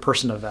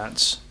 100-person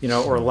events,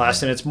 or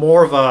less, and it's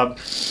more of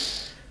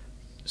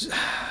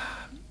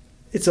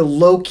it's a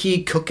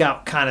low-key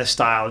cookout kind of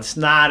style. It's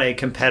not a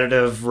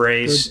competitive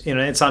race. Good.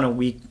 It's on a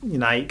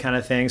weeknight kind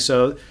of thing.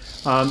 So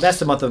that's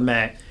the month of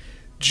May.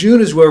 June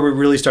is where we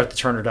really start to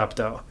turn it up,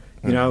 though.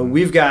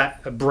 We've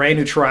got a brand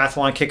new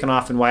triathlon kicking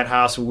off in White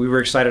House. We were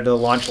excited to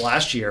launch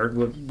last year.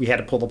 We had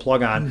to pull the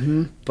plug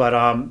on. But,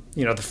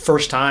 the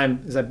first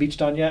time, is that beach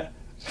done yet?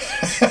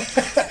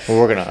 We're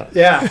working on it.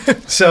 Yeah.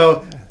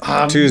 So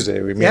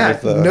Tuesday we meet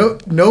with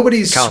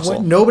the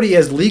council. Nobody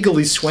has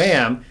legally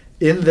swam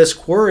in this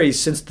quarry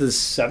since the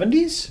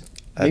 70s,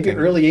 maybe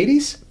early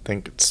 80s. I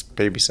think it's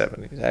maybe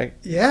 70s.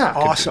 Yeah,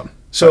 awesome.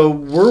 So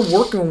we're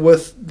working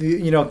with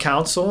the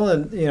council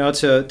and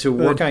to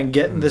work on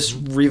getting this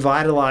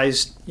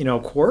revitalized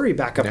quarry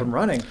back up and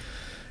running.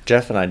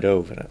 Jeff and I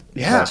dove in it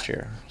last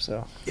year.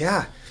 So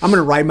yeah, I'm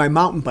going to ride my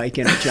mountain bike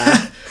in it,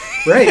 John.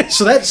 Right.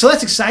 So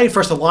that's exciting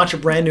for us to launch a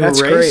brand new race.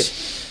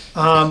 That's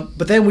great.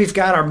 But then we've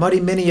got our Muddy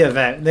Mini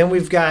event. Then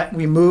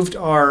we moved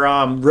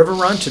our River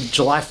Run to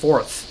July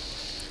 4th.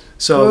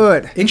 So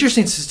good.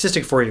 Interesting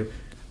statistic for you.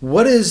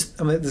 What is,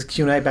 this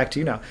Q&A back to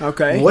you now.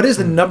 Okay. What is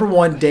the number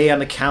one day on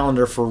the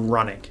calendar for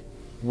running?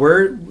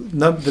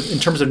 In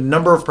terms of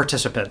number of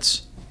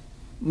participants?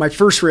 My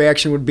first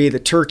reaction would be the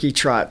turkey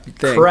trot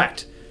thing.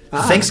 Correct.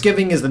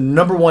 Thanksgiving is the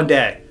number one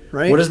day.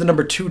 Right. What is the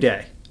number 2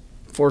 day?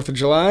 4th of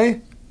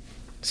July.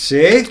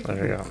 See?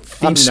 There you go.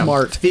 I'm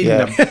smart. Feeding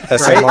them.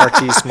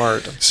 SMRT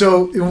smart.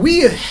 So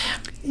we,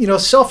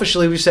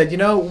 selfishly, we said,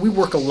 we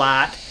work a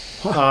lot.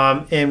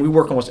 And we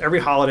work almost every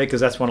holiday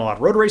because that's when a lot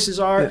of road races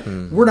are.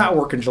 Yeah. We're not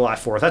working July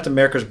 4th. That's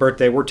America's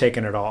birthday. We're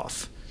taking it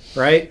off,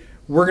 right?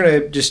 We're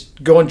going to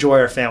just go enjoy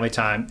our family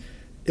time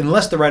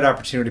unless the right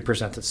opportunity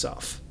presents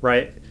itself,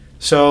 right?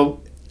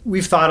 So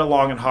we've thought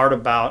long and hard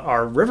about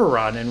our river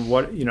run and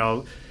what,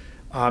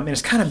 and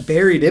it's kind of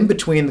buried in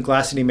between the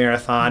Glass City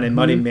Marathon and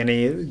Muddy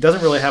Mini. It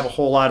doesn't really have a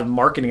whole lot of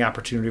marketing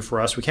opportunity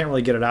for us. We can't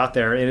really get it out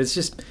there. And it's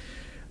just...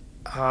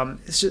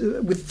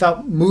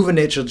 without moving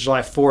it to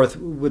July 4th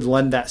would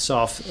lend that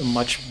self a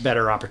much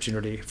better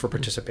opportunity for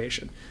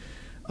participation.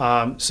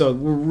 So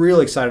we're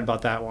really excited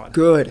about that one.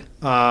 Good.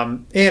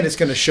 And it's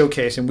going to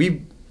showcase, and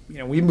we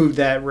moved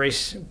that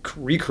race,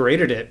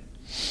 recreated it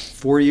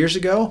 4 years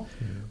ago.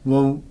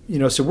 Well,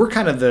 so we're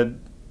kind of the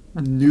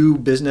new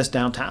business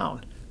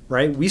downtown,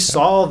 right? We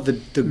saw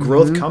the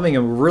growth coming,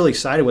 and we're really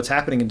excited what's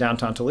happening in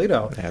downtown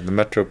Toledo. Yeah, the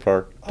Metro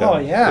Park.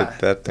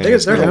 That thing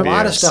there's a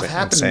lot of stuff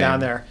happening down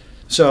there.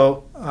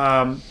 So,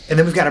 and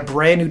then we've got a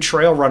brand new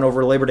trail run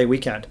over Labor Day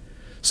weekend.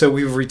 So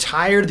we've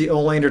retired the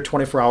Olander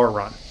 24-hour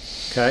run,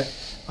 okay?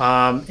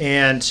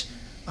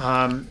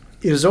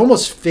 It was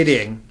almost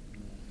fitting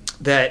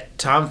that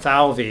Tom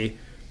Falvey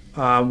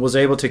was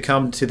able to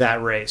come to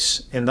that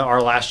race in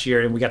our last year,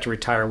 and we got to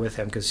retire with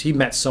him because he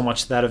meant so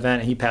much to that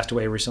event, and he passed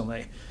away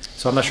recently.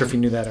 So I'm not sure if you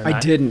knew that or not. I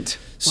didn't.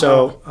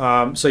 So,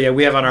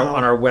 we have on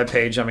our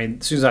webpage.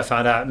 As soon as I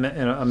found out,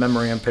 a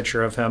memoriam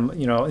picture of him,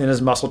 in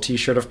his muscle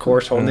T-shirt, of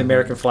course, holding the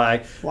American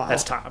flag. Wow.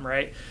 That's Tom,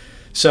 right?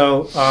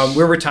 So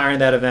we're retiring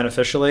that event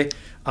officially,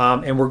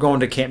 and we're going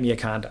to Camp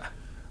Miaconda,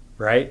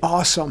 right?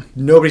 Awesome.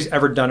 Nobody's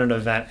ever done an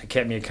event at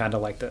Camp Miaconda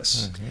like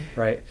this,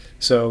 right?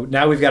 So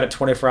now we've got a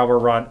 24-hour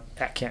run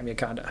at Camp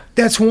Miaconda.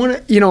 That's one, I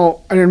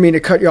didn't mean to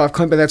cut you off,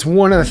 Clint, but that's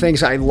one of the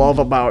things I love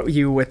about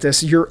you with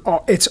this.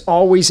 It's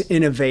always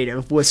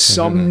innovative with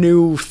some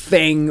new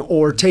thing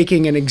or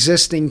taking an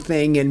existing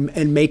thing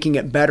and making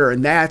it better.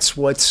 And that's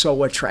what's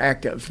so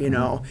attractive,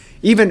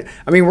 Even,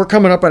 we're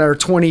coming up on our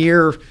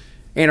 20-year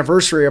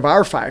anniversary of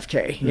our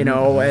 5K,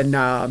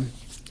 and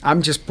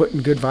I'm just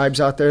putting good vibes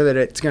out there that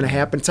it's going to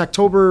happen. It's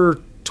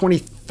October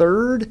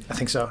 23rd. I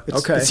think so.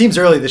 Okay. It seems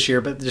early this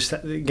year, but just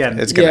again,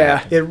 it's going to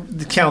happen.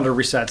 The calendar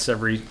resets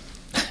every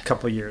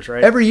couple of years,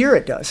 right? Every year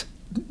it does.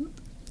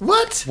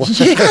 What?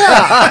 Yeah.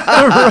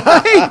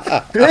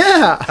 Right?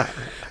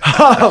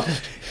 Yeah.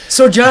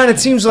 So, John, it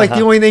seems like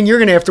the only thing you're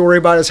going to have to worry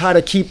about is how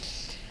to keep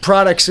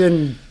products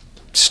in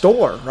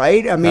store,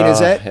 right? I mean, is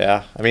that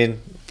Yeah. I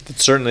mean, it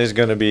certainly is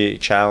going to be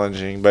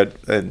challenging, but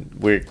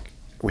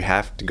we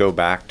have to go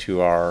back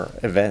to our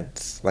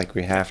events. Like,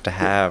 we have to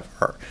have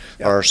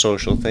our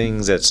social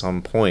things at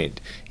some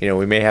point. You know,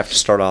 we may have to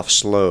start off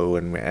slow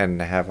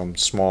and have them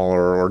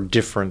smaller or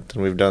different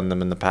than we've done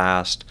them in the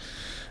past.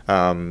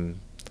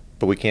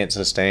 But we can't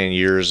sustain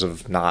years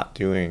of not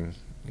doing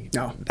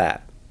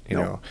that. You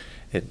know,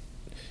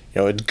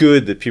 it's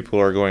good that people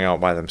are going out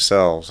by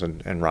themselves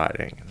and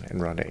riding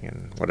and running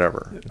and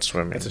whatever and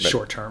swimming. It's a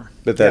short term.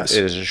 But that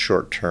is a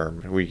short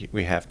term.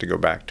 We have to go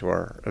back to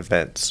our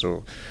events.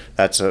 So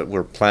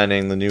we're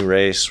planning the new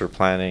race. We're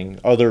planning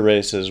other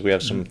races. We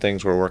have some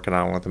things we're working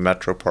on with the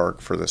Metro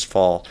Park for this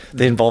fall.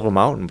 They involve a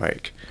mountain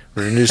bike.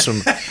 We're gonna do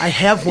some. I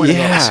have one of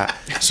those.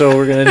 So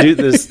we're gonna do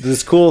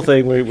this cool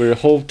thing. We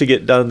hope to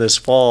get done this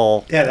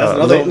fall. Yeah, that's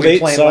another one we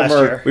planned last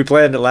year. We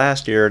planned it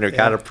last year and it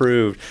got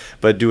approved.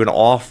 But do an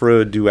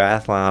off-road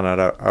duathlon out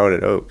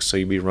at Oaks. So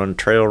you'd be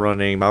trail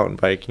running, mountain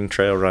biking,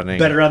 trail running.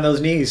 Better on those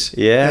knees.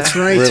 Yeah, That's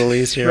right. A little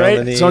easier right?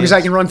 on the knees. As long as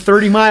I can run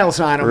 30 miles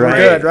on them, we're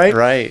good, right?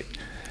 Right.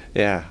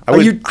 Yeah,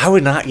 I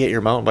would not get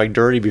your mountain bike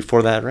dirty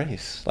before that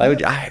race.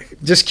 I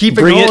just keep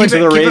it bring going. it into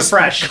the keep it race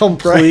fresh.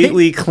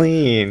 completely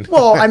clean.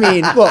 Well, I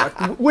mean,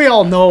 look, we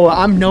all know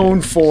I'm known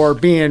for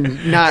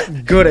being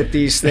not good at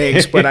these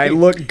things, but I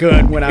look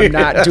good when I'm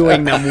not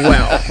doing them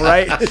well,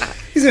 right?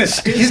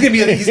 He's gonna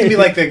be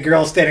like the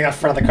girl standing up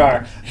front of the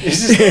car.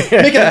 He's just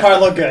making the car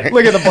look good.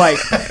 Look at the bike.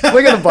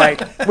 Look at the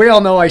bike. We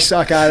all know I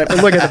suck at it,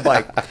 but look at the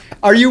bike.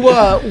 Are you?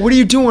 What are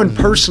you doing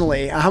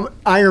personally?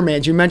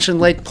 Ironman. You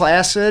mentioned Lake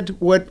Placid.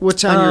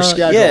 What's on your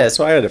schedule? Yeah,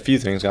 so I had a few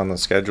things on the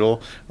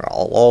schedule.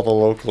 All the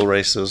local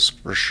races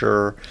for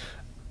sure.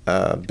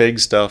 Big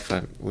stuff.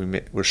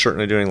 We're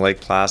certainly doing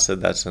Lake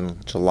Placid. That's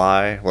in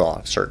July.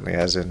 Well, certainly,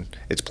 as in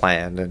it's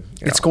planned and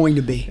it's going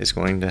to be. It's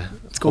going to.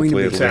 Going to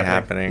be. It'll be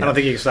happening. I don't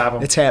think you can stop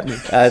him. It's happening.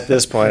 At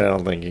this point, I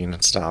don't think you can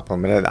stop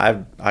them. And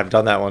I've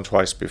done that one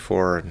twice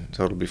before, and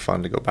so it'll be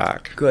fun to go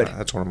back. Good.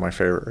 That's one of my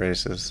favorite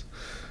races.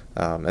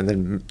 And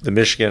then the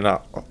Michigan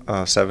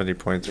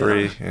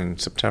 70.3 in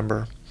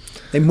September.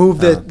 They moved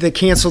they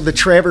canceled the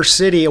Traverse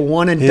City, a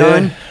one and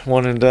done.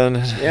 One and done.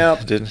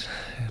 Yep.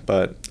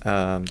 But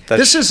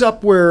this is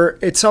up where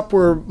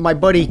my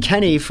buddy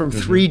Kenny from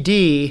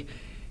 3D,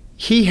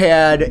 he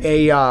had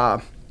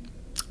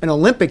an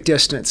Olympic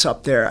distance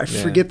up there. I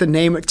forget the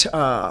name. Not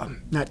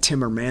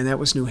Timmerman. That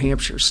was New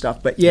Hampshire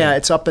stuff. But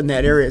it's up in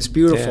that area. It's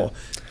beautiful.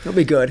 It'll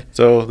be good.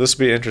 So this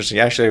will be interesting.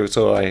 Actually,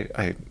 so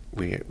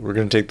we're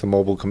going to take the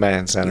mobile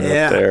command center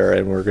up there,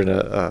 and we're going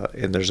to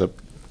and there's a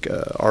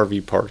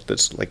RV park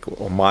that's like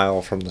a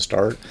mile from the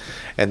start.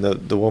 And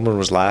the woman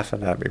was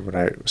laughing at me when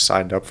I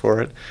signed up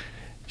for it.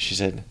 She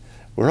said,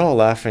 "We're all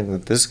laughing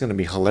that this is going to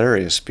be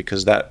hilarious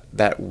because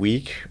that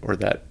week or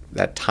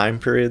that time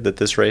period that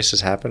this race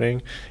is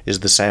happening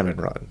is the salmon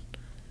run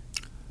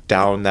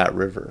down that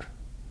river."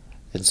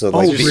 And so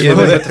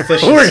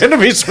we're going to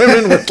be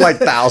swimming with like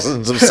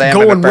thousands of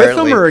salmon. Going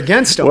apparently. with them or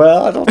against them?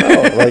 Well, I don't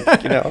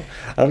know.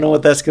 I don't know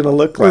what that's going to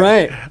look like.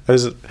 Right.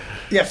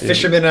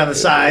 Fishermen on the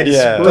sides.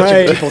 Yeah.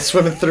 Bunch of people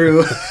swimming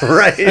through.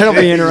 Right. That'll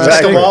be interesting.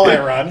 Just a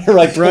walleye run.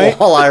 Like the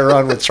walleye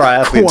run with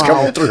triathletes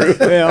coming through.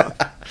 Yeah.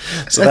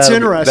 So that's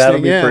interesting. That'll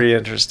be pretty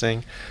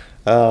interesting.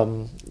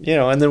 And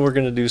then we're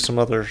going to do some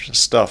other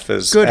stuff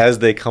as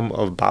they come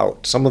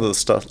about. Some of the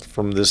stuff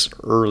from this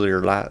earlier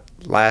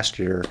last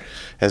year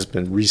has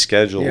been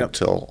rescheduled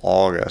till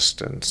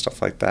August and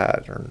stuff like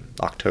that, or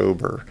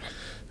October.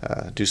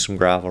 Do some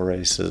gravel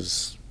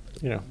races,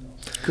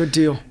 Good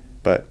deal.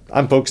 But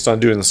I'm focused on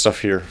doing the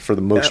stuff here for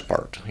the most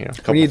part. A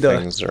couple of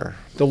things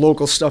the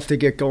local stuff to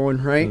get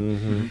going, right?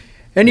 Mm-hmm.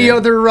 Any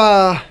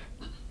other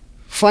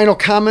final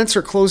comments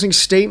or closing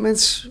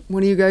statements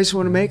one of you guys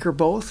want to make, or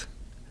both?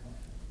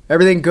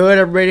 Everything good?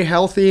 Everybody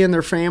healthy and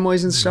their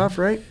families and stuff,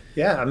 right?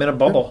 Yeah, I'm in a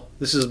bubble.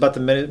 This is about the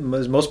minute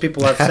most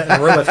people I've sat in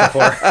a room with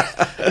before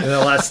in the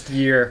last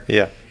year.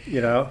 Yeah.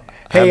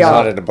 Hey, I'm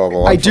not in a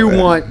bubble. I do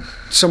want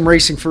some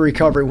Racing for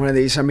Recovery one of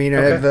these. I mean,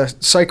 the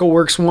Cycle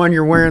Works one,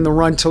 you're wearing the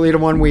Run Toledo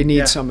one. We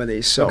need some of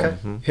these. So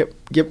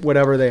get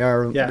whatever they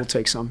are. We'll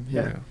take some.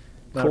 Yeah.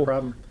 Not a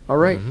problem. All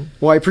right.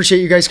 Well, I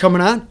appreciate you guys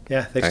coming on.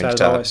 Yeah, thanks Todd,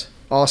 as always.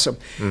 Awesome.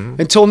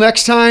 Until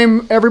next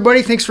time,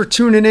 everybody, thanks for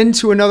tuning in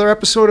to another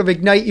episode of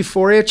Ignite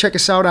Euphoria. Check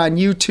us out on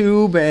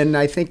YouTube, and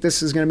I think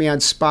this is going to be on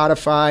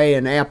Spotify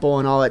and Apple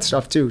and all that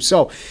stuff too.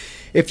 So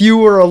if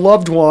you or a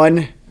loved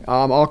one,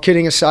 all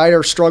kidding aside,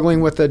 are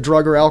struggling with a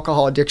drug or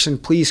alcohol addiction,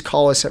 please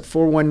call us at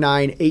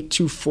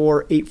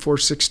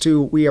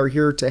 419-824-8462. We are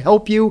here to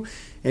help you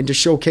and to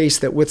showcase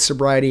that with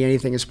sobriety,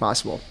 anything is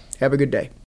possible. Have a good day.